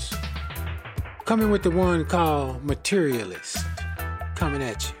Scorchers. Coming with the one called Materialist. Coming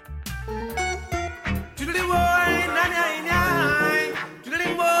at you.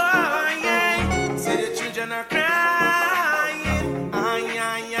 Say the children are crying.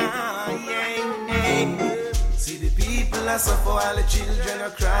 See the people are suffer while the children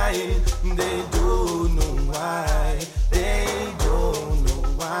are crying. They don't know why. They don't know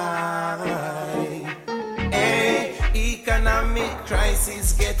why. Hey, economic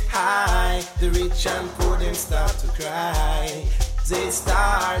crisis get high. The rich and poor them start to cry. They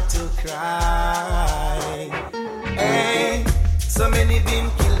start to cry. Hey, so many been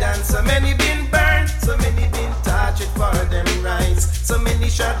killed and so many been burned. So many been tortured for them rights. So many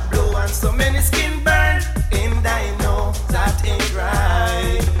shot blow and so many skin burned. And I know that ain't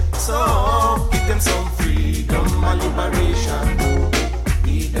right. So give them some freedom and liberation.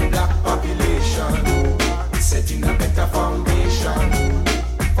 Feed the black population. Setting a better foundation.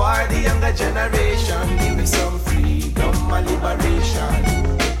 For the younger generation, give me some freedom and liberation.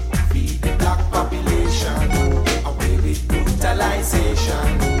 Feed the black population. Away with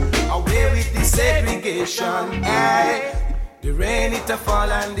brutalization. Away with the segregation. Hey, the rain it a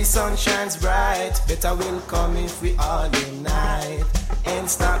fall and the sun shines bright. Better will come if we all unite and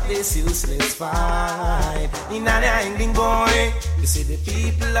stop this useless fight. In an ending boy, you see the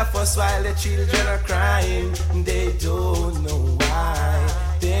people are fuss while the children are crying. They don't know why.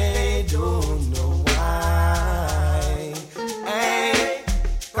 They don't know why. Hey,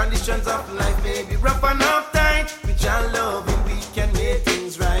 conditions of life may be rough and up tight. With your loving we can make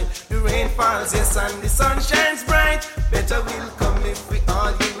things right. The rain falls, yes, and the sun shines bright. Better will come if we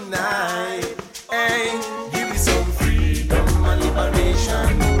all unite. Hey, give me some freedom and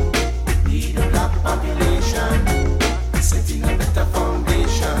liberation. Be the black population. Setting a better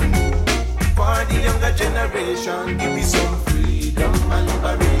foundation. For the younger generation, give me some freedom and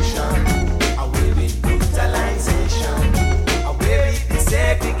liberation. Away with brutalization. Away with the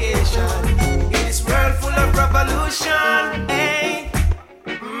segregation. In this world full of revolution. Hey.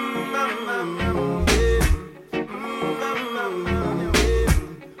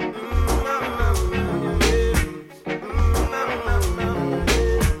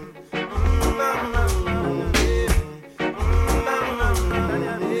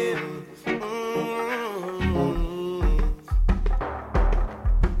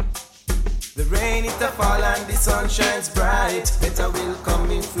 The fall and the sun shines bright. Better will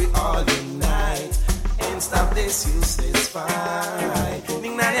come if we all unite and stop this useless fight.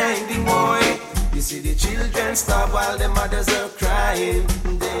 Boy, you see the the children starve while the mothers are crying.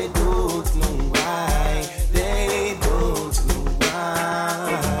 They don't know why. They don't know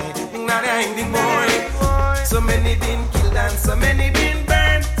why. Now they're in the morning. So many been killed and so many been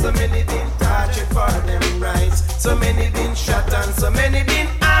burned. So many been tortured for them rights. So many been shot and so many been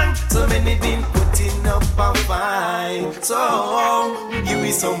hanged. So many been putting up a fight. So give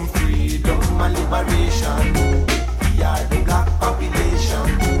me some freedom and liberation. We are the black population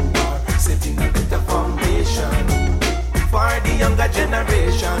who are setting a better foundation for the younger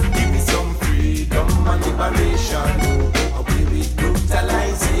generation. Give me some freedom and liberation. Away with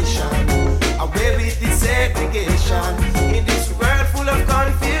brutalization, away with the segregation. In this world full of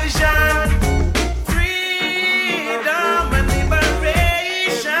confusion, freedom and liberation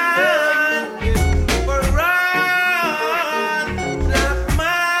for all black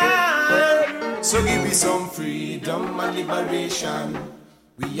man. So give me some freedom and liberation.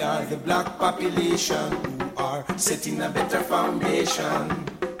 We are the black population who are setting a better foundation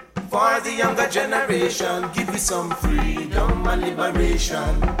for the younger generation. Give me some freedom and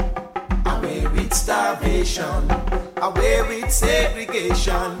liberation. Away with starvation, away with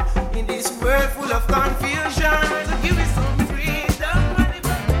segregation. In this world full of confusion, so give me some freedom and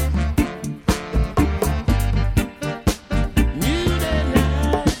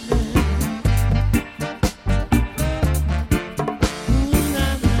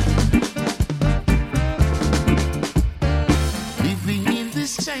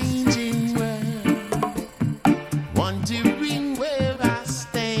changing world, wondering where I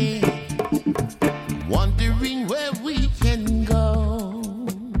stay, wondering where we can go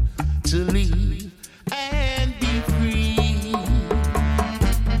to live and be free.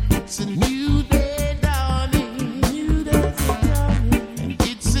 It's a new day dawning, and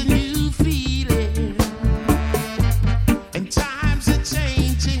it's a new feeling, and times are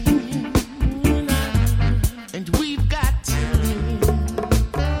changing, and we've got to live.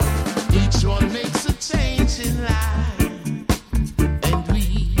 Each one makes a change in life, and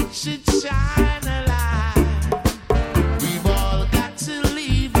we should shine a light. We've all got to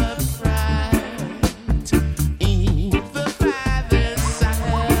live upright in the Father's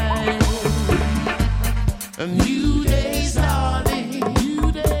sight. A new day's dawning,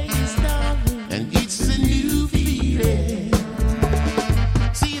 and it's a new feeling.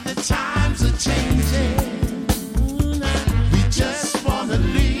 See, the times are changing. We just wanna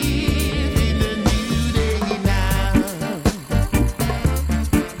live.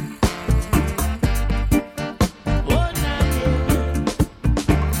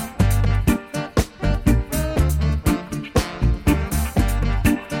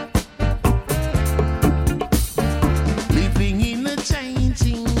 Living in a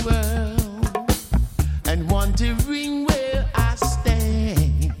changing world and wondering where I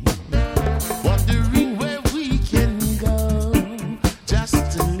stand, wondering where we can go just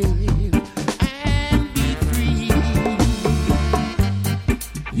to live and be free.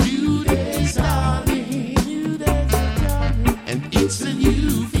 New days dawning, and it's a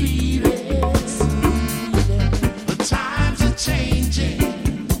new feeling. The times are changing,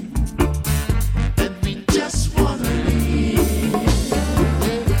 and we just wanna live.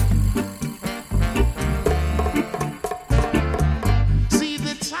 See,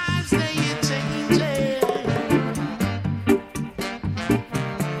 the times they are changing,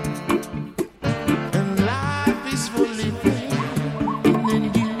 and life is for living in a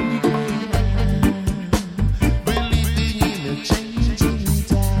new day. We're living in a changing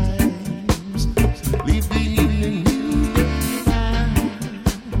times, living in a new day now,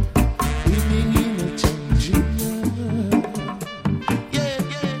 living in a changing world. Yeah,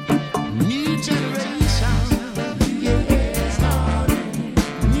 new generation,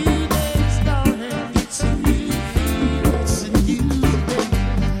 new days dawning, it's a new feeling, it's a new day.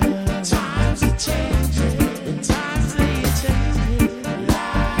 Times are changing, the times they are changing,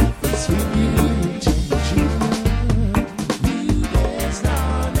 life is living in a changing world.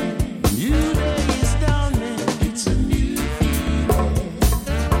 New days dawning, it's a new feeling.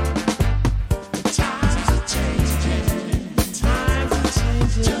 Times are changing,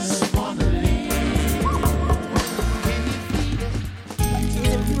 just wanna live.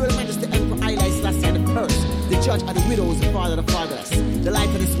 His Imperial Majesty Emperor Haile Selassie the First, the judge of the widows, the father of the fatherless, the light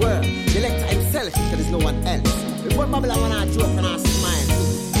of this world, the elector himself, there is no one else. Before Babylon when I joke and I smile,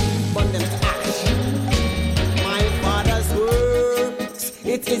 but them to act. My father's works,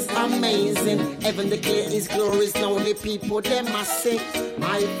 it is amazing. Heaven declare his glories, now the people them must sing.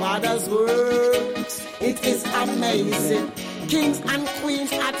 My father's works, it is amazing. Kings and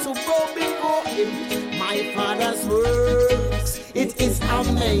queens had to go before him. My father's works, it is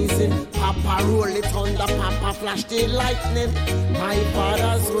amazing. Papa Papa roll it thunder, Papa flash the lightning. My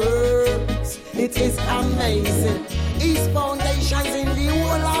Father's works, it is amazing. His foundations in the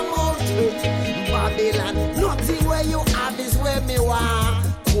whole of mountain. Babylon, nothing where you have is where me want.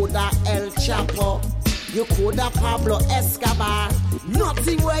 Coulda El Chapo, you coulda Pablo Escobar.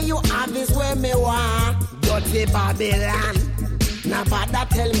 Nothing where you have is where me want. Dirty Babylon, nobody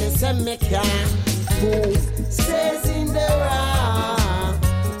tell me say me can. Who says in the wrong?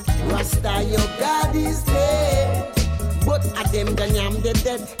 Rasta, your God is dead. But at them ganyam the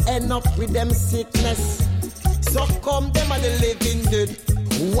dead, end up with them sickness. So come them are the living dead.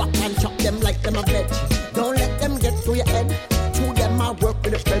 Walk and chop them like them a veg. Don't let them get to your head. To them I work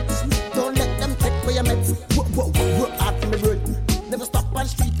with the feds. Don't let them take for your meds. Work hard for me bread. Never stop on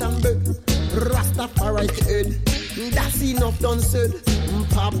street and beg. Rastafari to head. That's enough done said.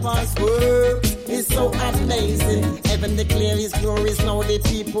 Papa's work is so amazing. Heaven declare his glories. Now the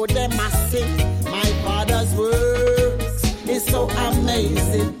people them must sing. My Father's works is so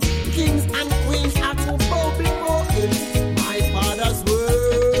amazing. Kings and queens are to bow before him. My Father's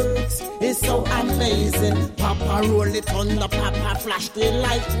works is so amazing. Papa roll it thunder, Papa flash the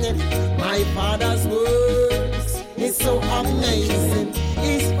lightning. My Father's works is so amazing.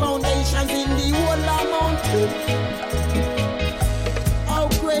 His foundations in the whole of mountain. How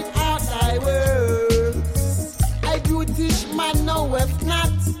great are thy works? I do teach man knoweth not.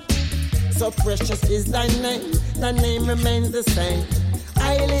 So precious is thy name, thy name remains the same.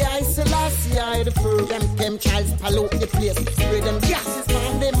 Highly I Selassie, I the first. Them chemtrails pollute the place. Spray them gases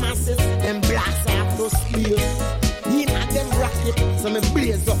from the masses. Them blast off those spears. In at them rocket, so me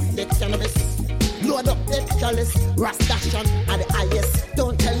blaze up the cannabis. Load up the chalice. Rastation at the highest.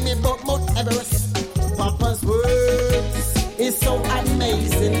 Don't tell me about Mount Everest. Papa's words is so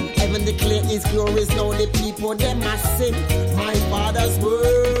amazing. Heaven declare his glories. Now the people them must sing. My Father's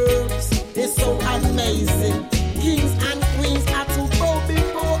words is so amazing. Kings and queens are to bow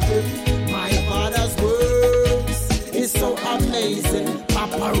before him. My Father's works is so amazing.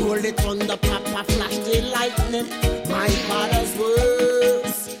 Papa roll it thunder, Papa flash the lightning. My Father's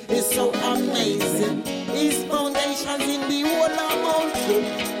works is so amazing. His foundations in the whole of mountain.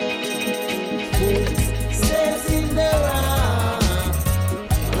 Who says in the rock,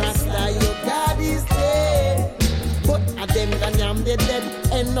 Rasta, your God is dead. But at them ganyam the dead,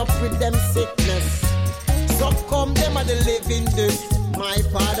 end up with them sickness. So come them are the living dead. My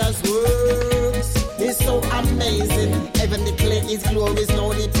Father's works is so amazing. Heaven declare his glories. Now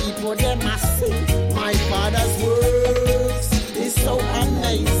the people them must sing. My Father's works is so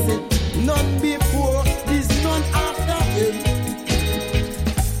amazing. None before, there's none after him.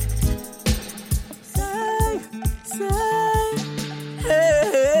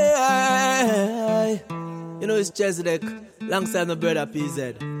 Hey. You know it's Chesedek, alongside my brother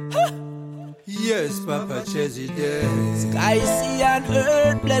PZ. Yes, Papa Chesedek. Sky, sea, and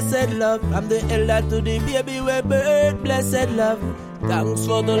earth, blessed love. I'm the elder to the baby we birth, blessed love. Thanks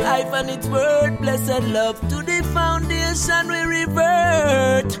for the life and its word, blessed love. To the foundation we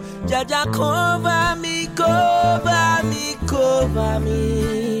revert. Jaja cover me, cover me, cover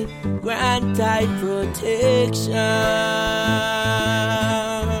me. Grant thy protection.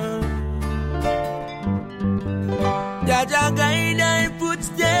 Jaja guide thy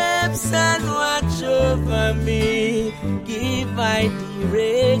footsteps and watch over me. Give my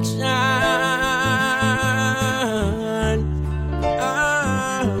direction.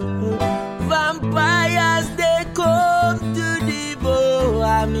 Vampires they come to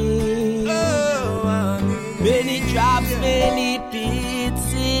devour me. Many traps, many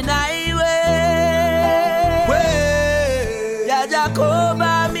pits in highway. Jaja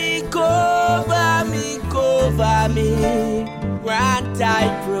cover me, cover me, cover me. Grant thy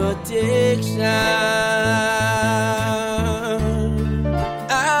protection.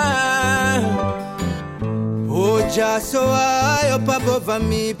 Oh, just so high up above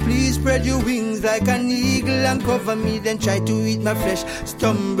me, please spread your wings like an eagle and cover me. Then try to eat my flesh,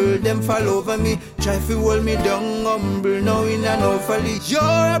 stumble, them fall over me. Try to hold me down, humble, now in an awfully. You're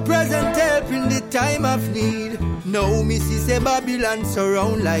a present help in the time of need. Now me see say Babylon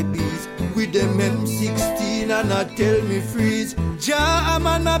surround like bees. With them M16 and I tell me freeze. Jah, I'm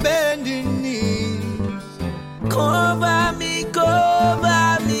on my bending knees. Cover me,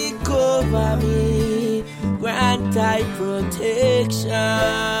 cover me, cover me. Grant thy protection.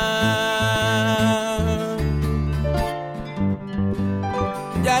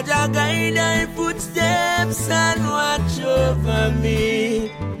 Jaja guide thy footsteps and watch over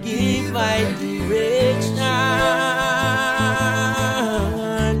me. Give my direction.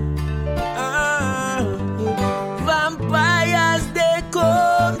 Vampires they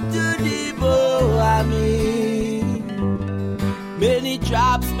come to devour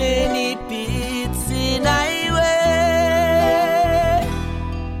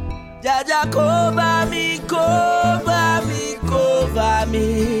Jaja, cover me, cover me, cover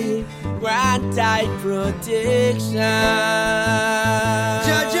me. Grant tight protection.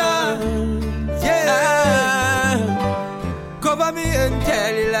 Jaja, yeah. Cover me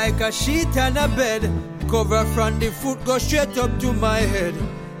entirely like a sheet and a bed. Cover from the foot, go straight up to my head.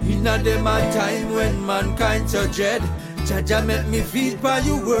 In a dem a time when mankind so dread. Jaja make me feed by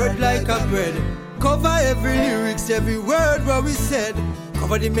your word like a bread. Cover every lyrics, every word what we said.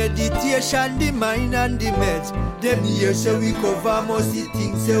 Cover the meditation, the mind and the meds. Them years say we cover most the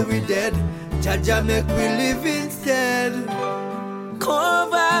things say we dead. Jaja make we live instead.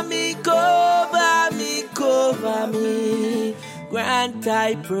 Cover me, cover me, cover me. Grant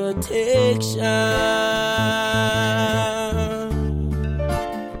thy protection.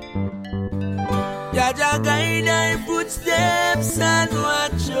 Jaja guide thy footsteps and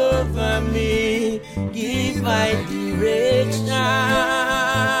watch over me. Give my direction.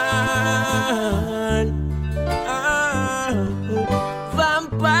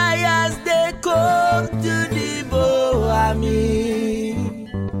 Vampires they come to devour me.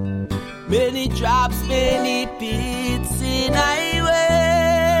 Many traps, many pits in highway.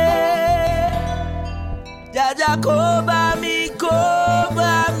 Jaja cover me,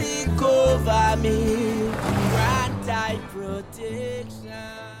 cover me, cover me. Grant thy protection.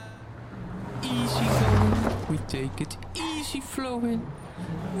 Easy going, we take it easy flowing.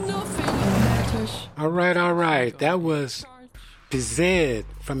 Nothing matters. All right. That was Pized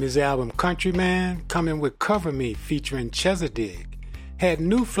from his album Countryman, coming with Cover Me featuring Chesadig. Had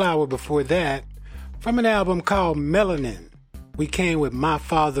New Flower before that from an album called Melanin. We came with My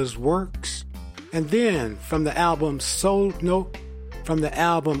Father's Works. And then from the album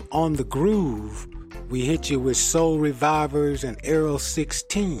On the Groove, we hit you with Soul Revivers and Arrow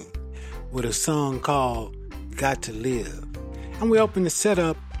 16 with a song called Got to Live. And we opened the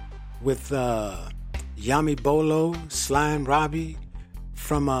setup with Yami Bolo, Sly and Robbie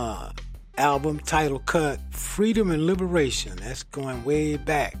from a album title cut Freedom and Liberation. That's going way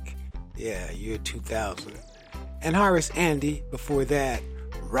back. Yeah, year 2000. And Horace Andy, before that,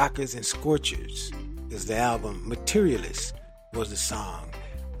 Rockers and Scorchers is the album. Materialist was the song.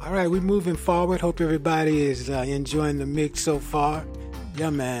 All right, we're moving forward. Hope everybody is enjoying the mix so far. Yeah,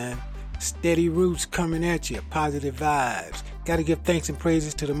 man. Steady roots coming at you. Positive vibes. Got to give thanks and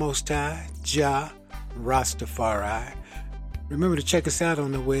praises to the Most High, Jah Rastafari. Remember to check us out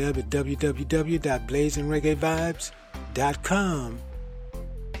on the web at www.blazingreggaevibes.com.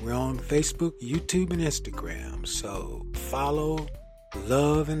 We're on Facebook, YouTube, and Instagram. So follow,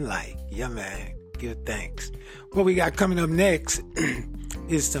 love, and like. Yeah, man. Give thanks. What we got coming up next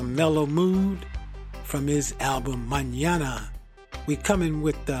is some Mellow Mood from his album Mañana. We coming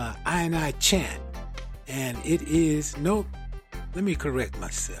with the I and I chant. And it is, nope, let me correct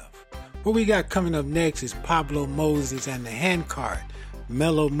myself. What we got coming up next is Pablo Moses and the Handcart.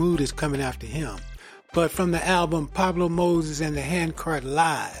 Mellow Mood is coming after him. But from the album Pablo Moses and the Handcart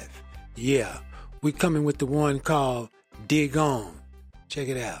Live, yeah, we coming with the one called Dig On. Check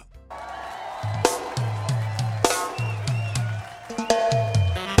it out.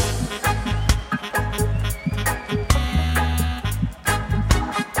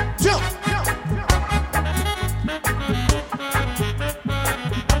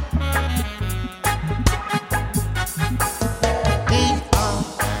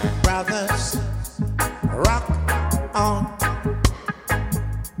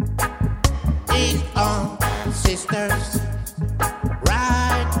 Sisters,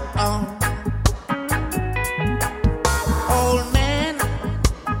 ride on. Old man,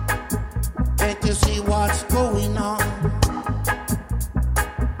 can't you see what's going on?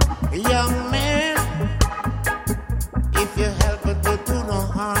 Young man, if you help it, will do no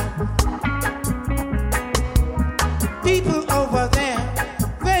harm. People over there,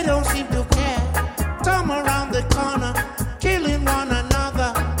 they don't seem to care. Come around the corner, killing one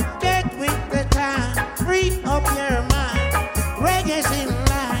another. Get with the time. Free up your mind, reggae's in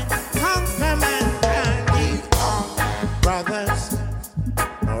line, conquer mankind. Dig on, brothers,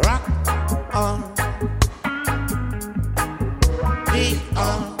 rock on. Dig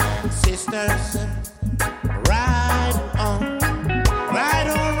on, sisters, ride on. Ride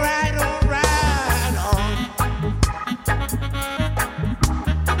on, ride on, ride on.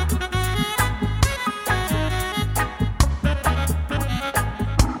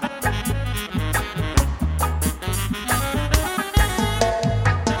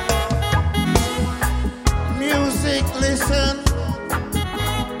 Listen,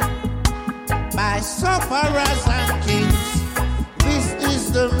 by sufferers and kings. This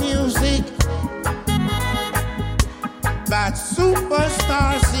is the music that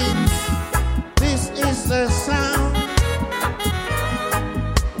superstar sings.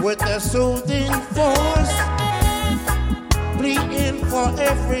 the soothing force, pleading for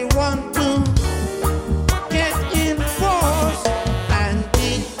everyone to get in force and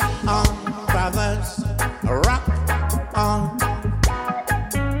beat on, brothers, rock on,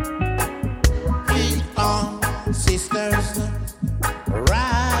 beat on, sisters,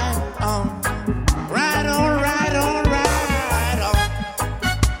 ride on, ride on, ride on, ride on.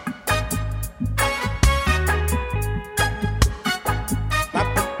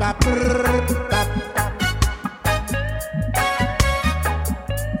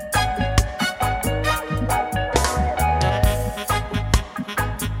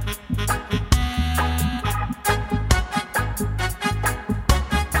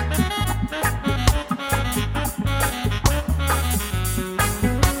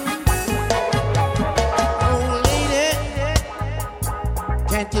 Oh, lady,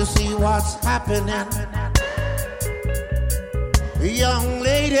 can't you see what's happening? Young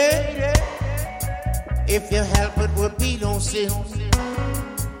lady, if you help it will be no sin.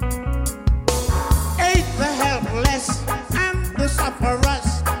 Aid the helpless and the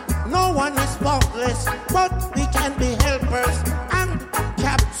sufferers. No one is faultless, but we can be helpers and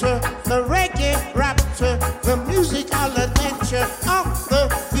capture the reggae rapture, the musical adventure of the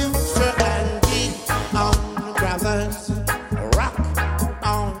future. And beat on, brothers, rock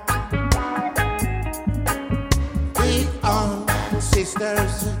on, beat on,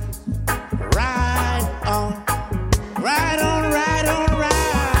 sisters, ride on, ride on, ride on,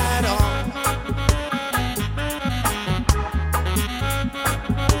 ride on.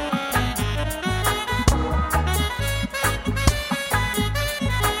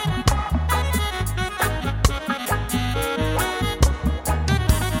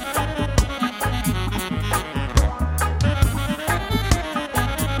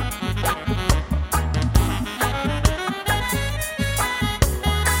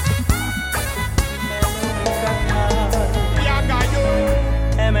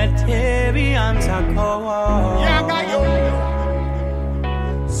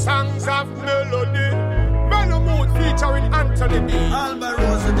 Songs of melody, Melomood featuring Anthony B. Alba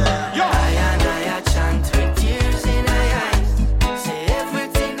Rosa there. Yo. I chant with tears in my eyes. Say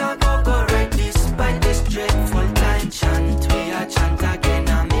everything I go right despite this dreadful time. Chant, we a chant again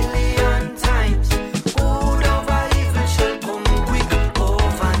 1,000,000 times. Good over evil shall come quick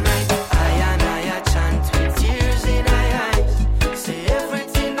overnight. I chant with tears in my eyes. Say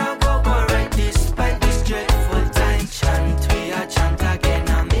everything I go right despite this dreadful time. Chant, we a chant again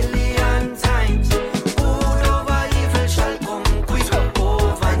 1,000,000 times. Good over evil shall come quick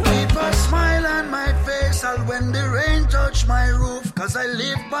overnight. Keep a smile on my face all when the rain touch my roof. Cause I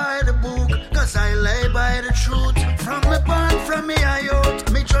live by the book, cause I lay by the truth. From me born, from me I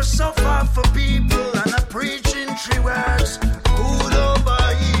out, me just suffer for people. And I preach in 3 words, good over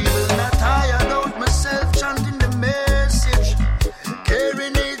evil. Not tired out myself chanting the message.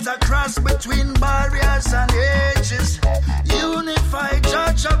 Carrying it across between barriers and ages. Unify,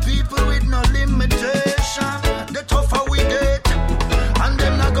 judge of people with no limitation. The tougher we get, and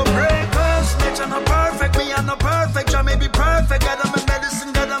them not go break us. Nature not perfect, me I'm not perfect. I may be perfect, God I'm a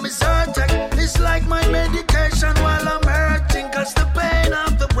medicine, God I'm a surgeon. It's like my medication while I'm hurting. Cause the pain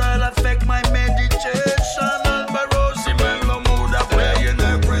of the world affect my meditation. Albarosi, Melomood, I play in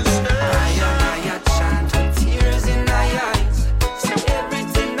every stage. I chant with tears in my eyes. Say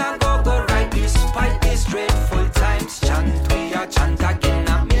everything I go right despite these dreadful times. Chant, we a chant again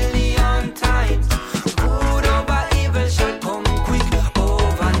 1,000,000 times. Good over evil shall come quick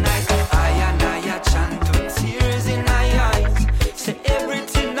overnight. I chant with tears in my eyes. Say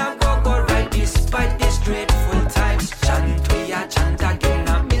everything I go right despite these dreadful times. Chant, we a chant again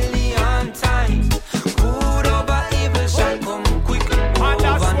 1,000,000 times. Good over evil shall come quick And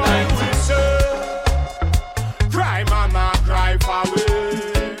that's why overnight. we say, cry mama, cry for we.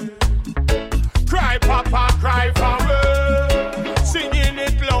 Cry papa, cry for we. Singing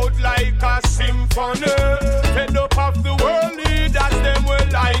it loud like a symphony. Fed up of the world leaders, them will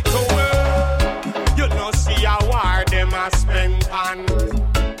like to you know see a war, them a spend on.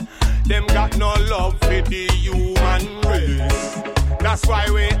 Them got no love for the human race. That's why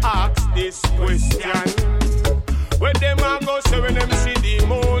we ask this question. When them a go say when them see the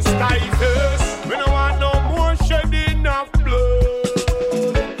most tightest, we don't want no more shedding of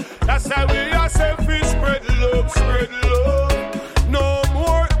blood. That's why we are say we spread love, spread love. No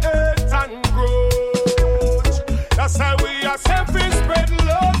more hate and grudge. That's why we are say we spread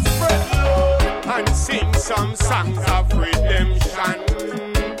love, and sing some songs of redemption.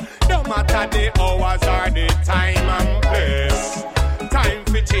 No matter the hours or the time and place, time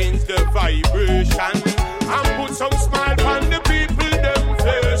to change the vibration and put some smile on the people them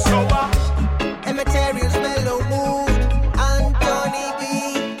face. So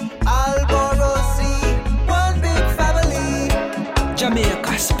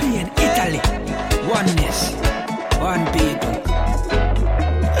Jamaica, Spain, Italy. Oneness, one people.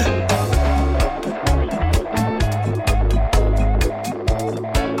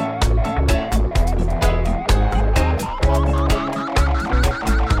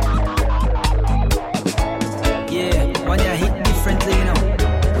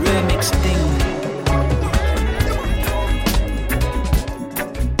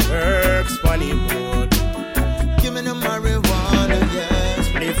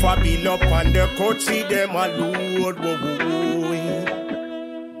 Up on the coach, see them a load.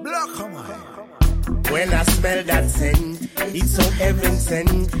 Block, come on. When I smell that scent, it's so heaven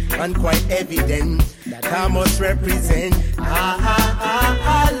sent and quite evident that I must represent.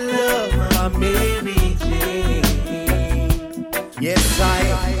 I love my Mary Jane. Yes,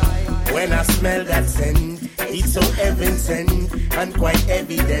 when I smell that scent, it's so heaven sent and quite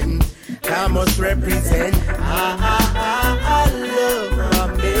evident. I must represent. I love my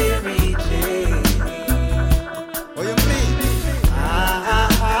Mary Jane. What you mean?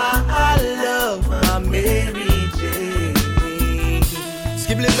 I love my Mary Jane.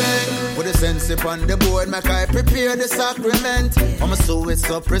 Skibly bang, put a sense upon the board, make I prepare the sacrament. I'ma so it's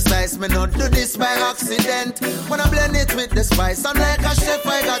so precise, me not do this by accident. When I blend it with the spice, I'm like a chef,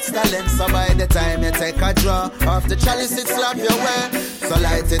 I got talent. So by the time you take a draw off the chalice, it slap your way. So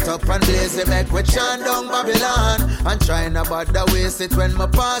light it up and blaze it, make we chant down Babylon. And trying about the waste it when my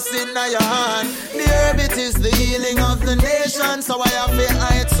pass in your hand. The herb, it is the healing of the nation. So I have to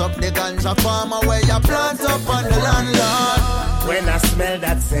heights up the ganja farmer where you plant up on the land, Lord. When I smell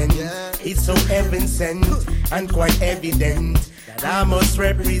that scent, it's so heaven sent and quite evident that I must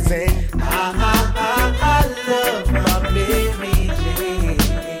represent. I love my Mary Jane.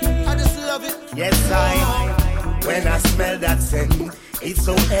 I just love it. Yes, when I smell that scent, it's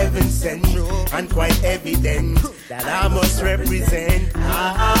so heaven sent and quite evident that I must represent.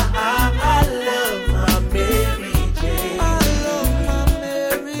 I love my Mary Jane. I love my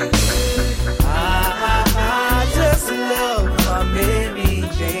Mary Jane. I just love my Mary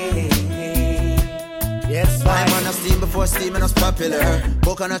Jane. Yes, I'm on a steam before steaming was popular.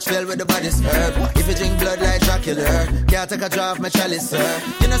 Coconut shell with the body's herb. If you drink blood like Dracula, can't take a draw off my chalice, sir.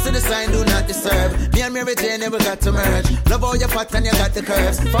 You know, see the sign, do not disturb. Me and Mary Jane never got to merge. Love how you fat and you got the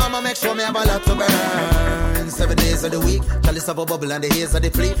curves. Farmer make sure me have a lot to burn. 7 days of the week, chalice of a bubble and the haze of the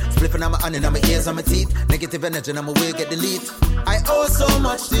fleet. Spliffing on my hand and on my ears and my teeth. Negative energy and my way get delete. I owe so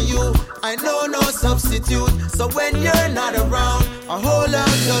much to you, I know no substitute. So when you're not around, I hold out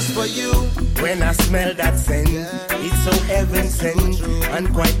just for you. When I smell that scent, it's so heaven sent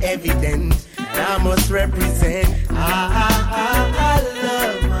and quite evident that I must represent. I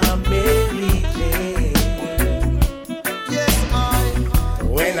love my Mary Jane. Yes,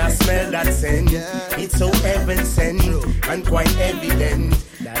 when I smell that scent, it's so heaven sent and quite evident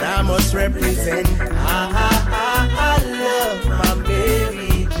that I must represent. I love my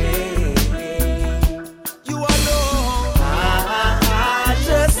Mary Jane. You alone. I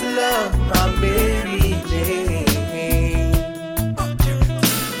just love my Mary Jane.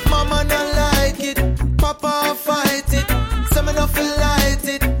 Mama don't like it, Papa fight it. Some enough to light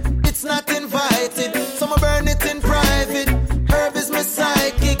it, it's not invited. Some burn it in private. Herb is my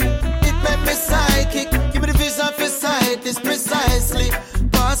psychic, it make me psychic. Give me the vision for sight, this precisely.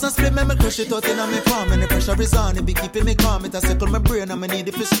 Pass and split, make me crush it out in my palm. And the pressure is on, it be keeping me calm. It a circle my brain and I need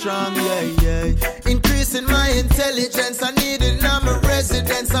it for strong, yeah. Increasing my intelligence, I need it now my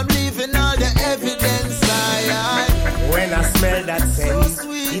residence. I'm leaving all the evidence, When I smell that scent,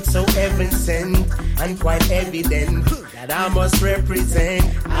 it's so heaven sent and quite evident that I must represent.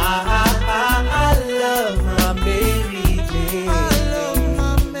 I love my Mary Jane. I love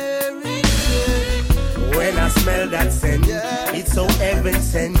my Mary Jane. When I smell that scent, it's so heaven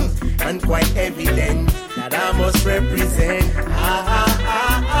sent and quite evident that I must represent.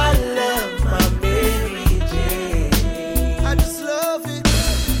 I love my Mary Jane. I just love it.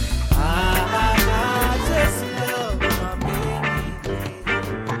 I just love my Mary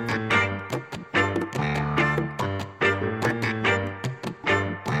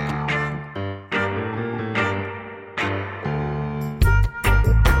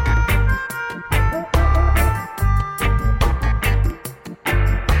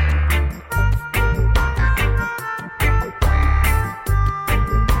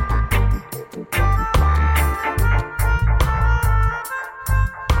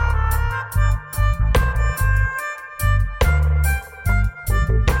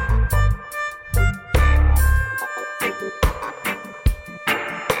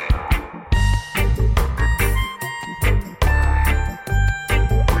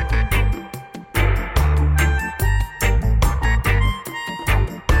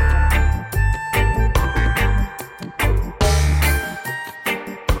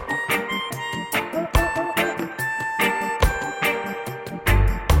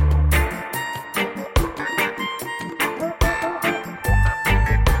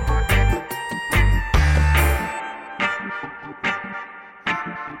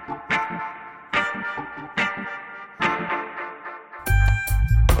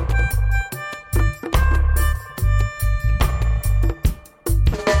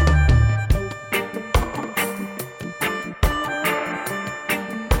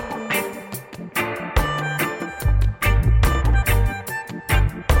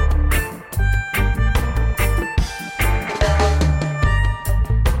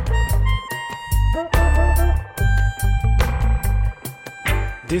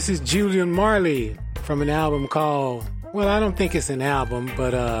This is Julian Marley from an album called, well, I don't think it's an album,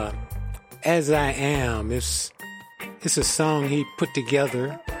 but As I Am. It's a song he put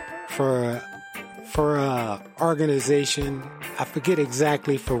together for a organization. I forget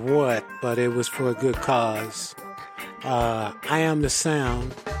exactly for what, but it was for a good cause. I Am the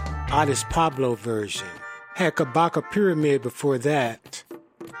Sound, Artist Pablo version. Had Kabaka Pyramid before that.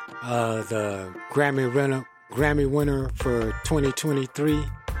 The Grammy winner for 2023.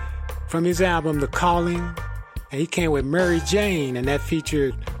 From his album The Calling. And he came with Mary Jane, and that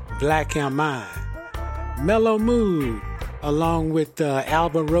featured Black Am I. Mellow Mood, along with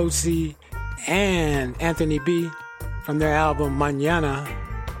Alba Rossi and Anthony B. from their album Mañana,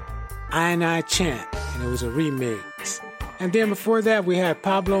 I Chant, and it was a remix. And then before that, we had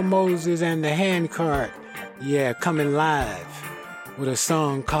Pablo Moses and the Handcart, coming live with a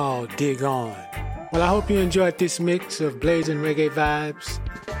song called Dig On. Well, I hope you enjoyed this mix of Blazing Reggae Vibes.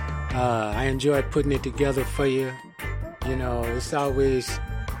 I enjoyed putting it together for you. You know, it's always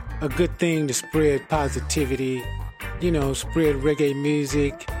a good thing to spread positivity, spread reggae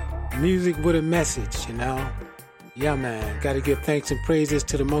music with a message, Yeah, man, gotta give thanks and praises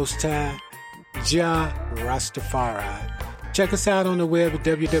to the Most High, Jah Rastafari. Check us out on the web at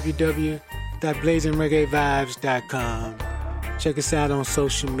www.blazingreggaevibes.com. Check us out on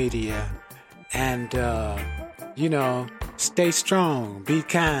social media. And, stay strong, be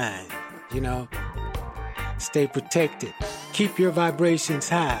kind, stay protected. Keep your vibrations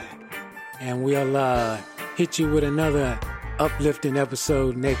high. And we'll hit you with another uplifting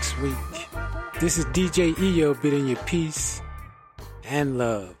episode next week. This is DJ EO bidding you peace and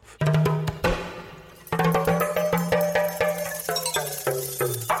love.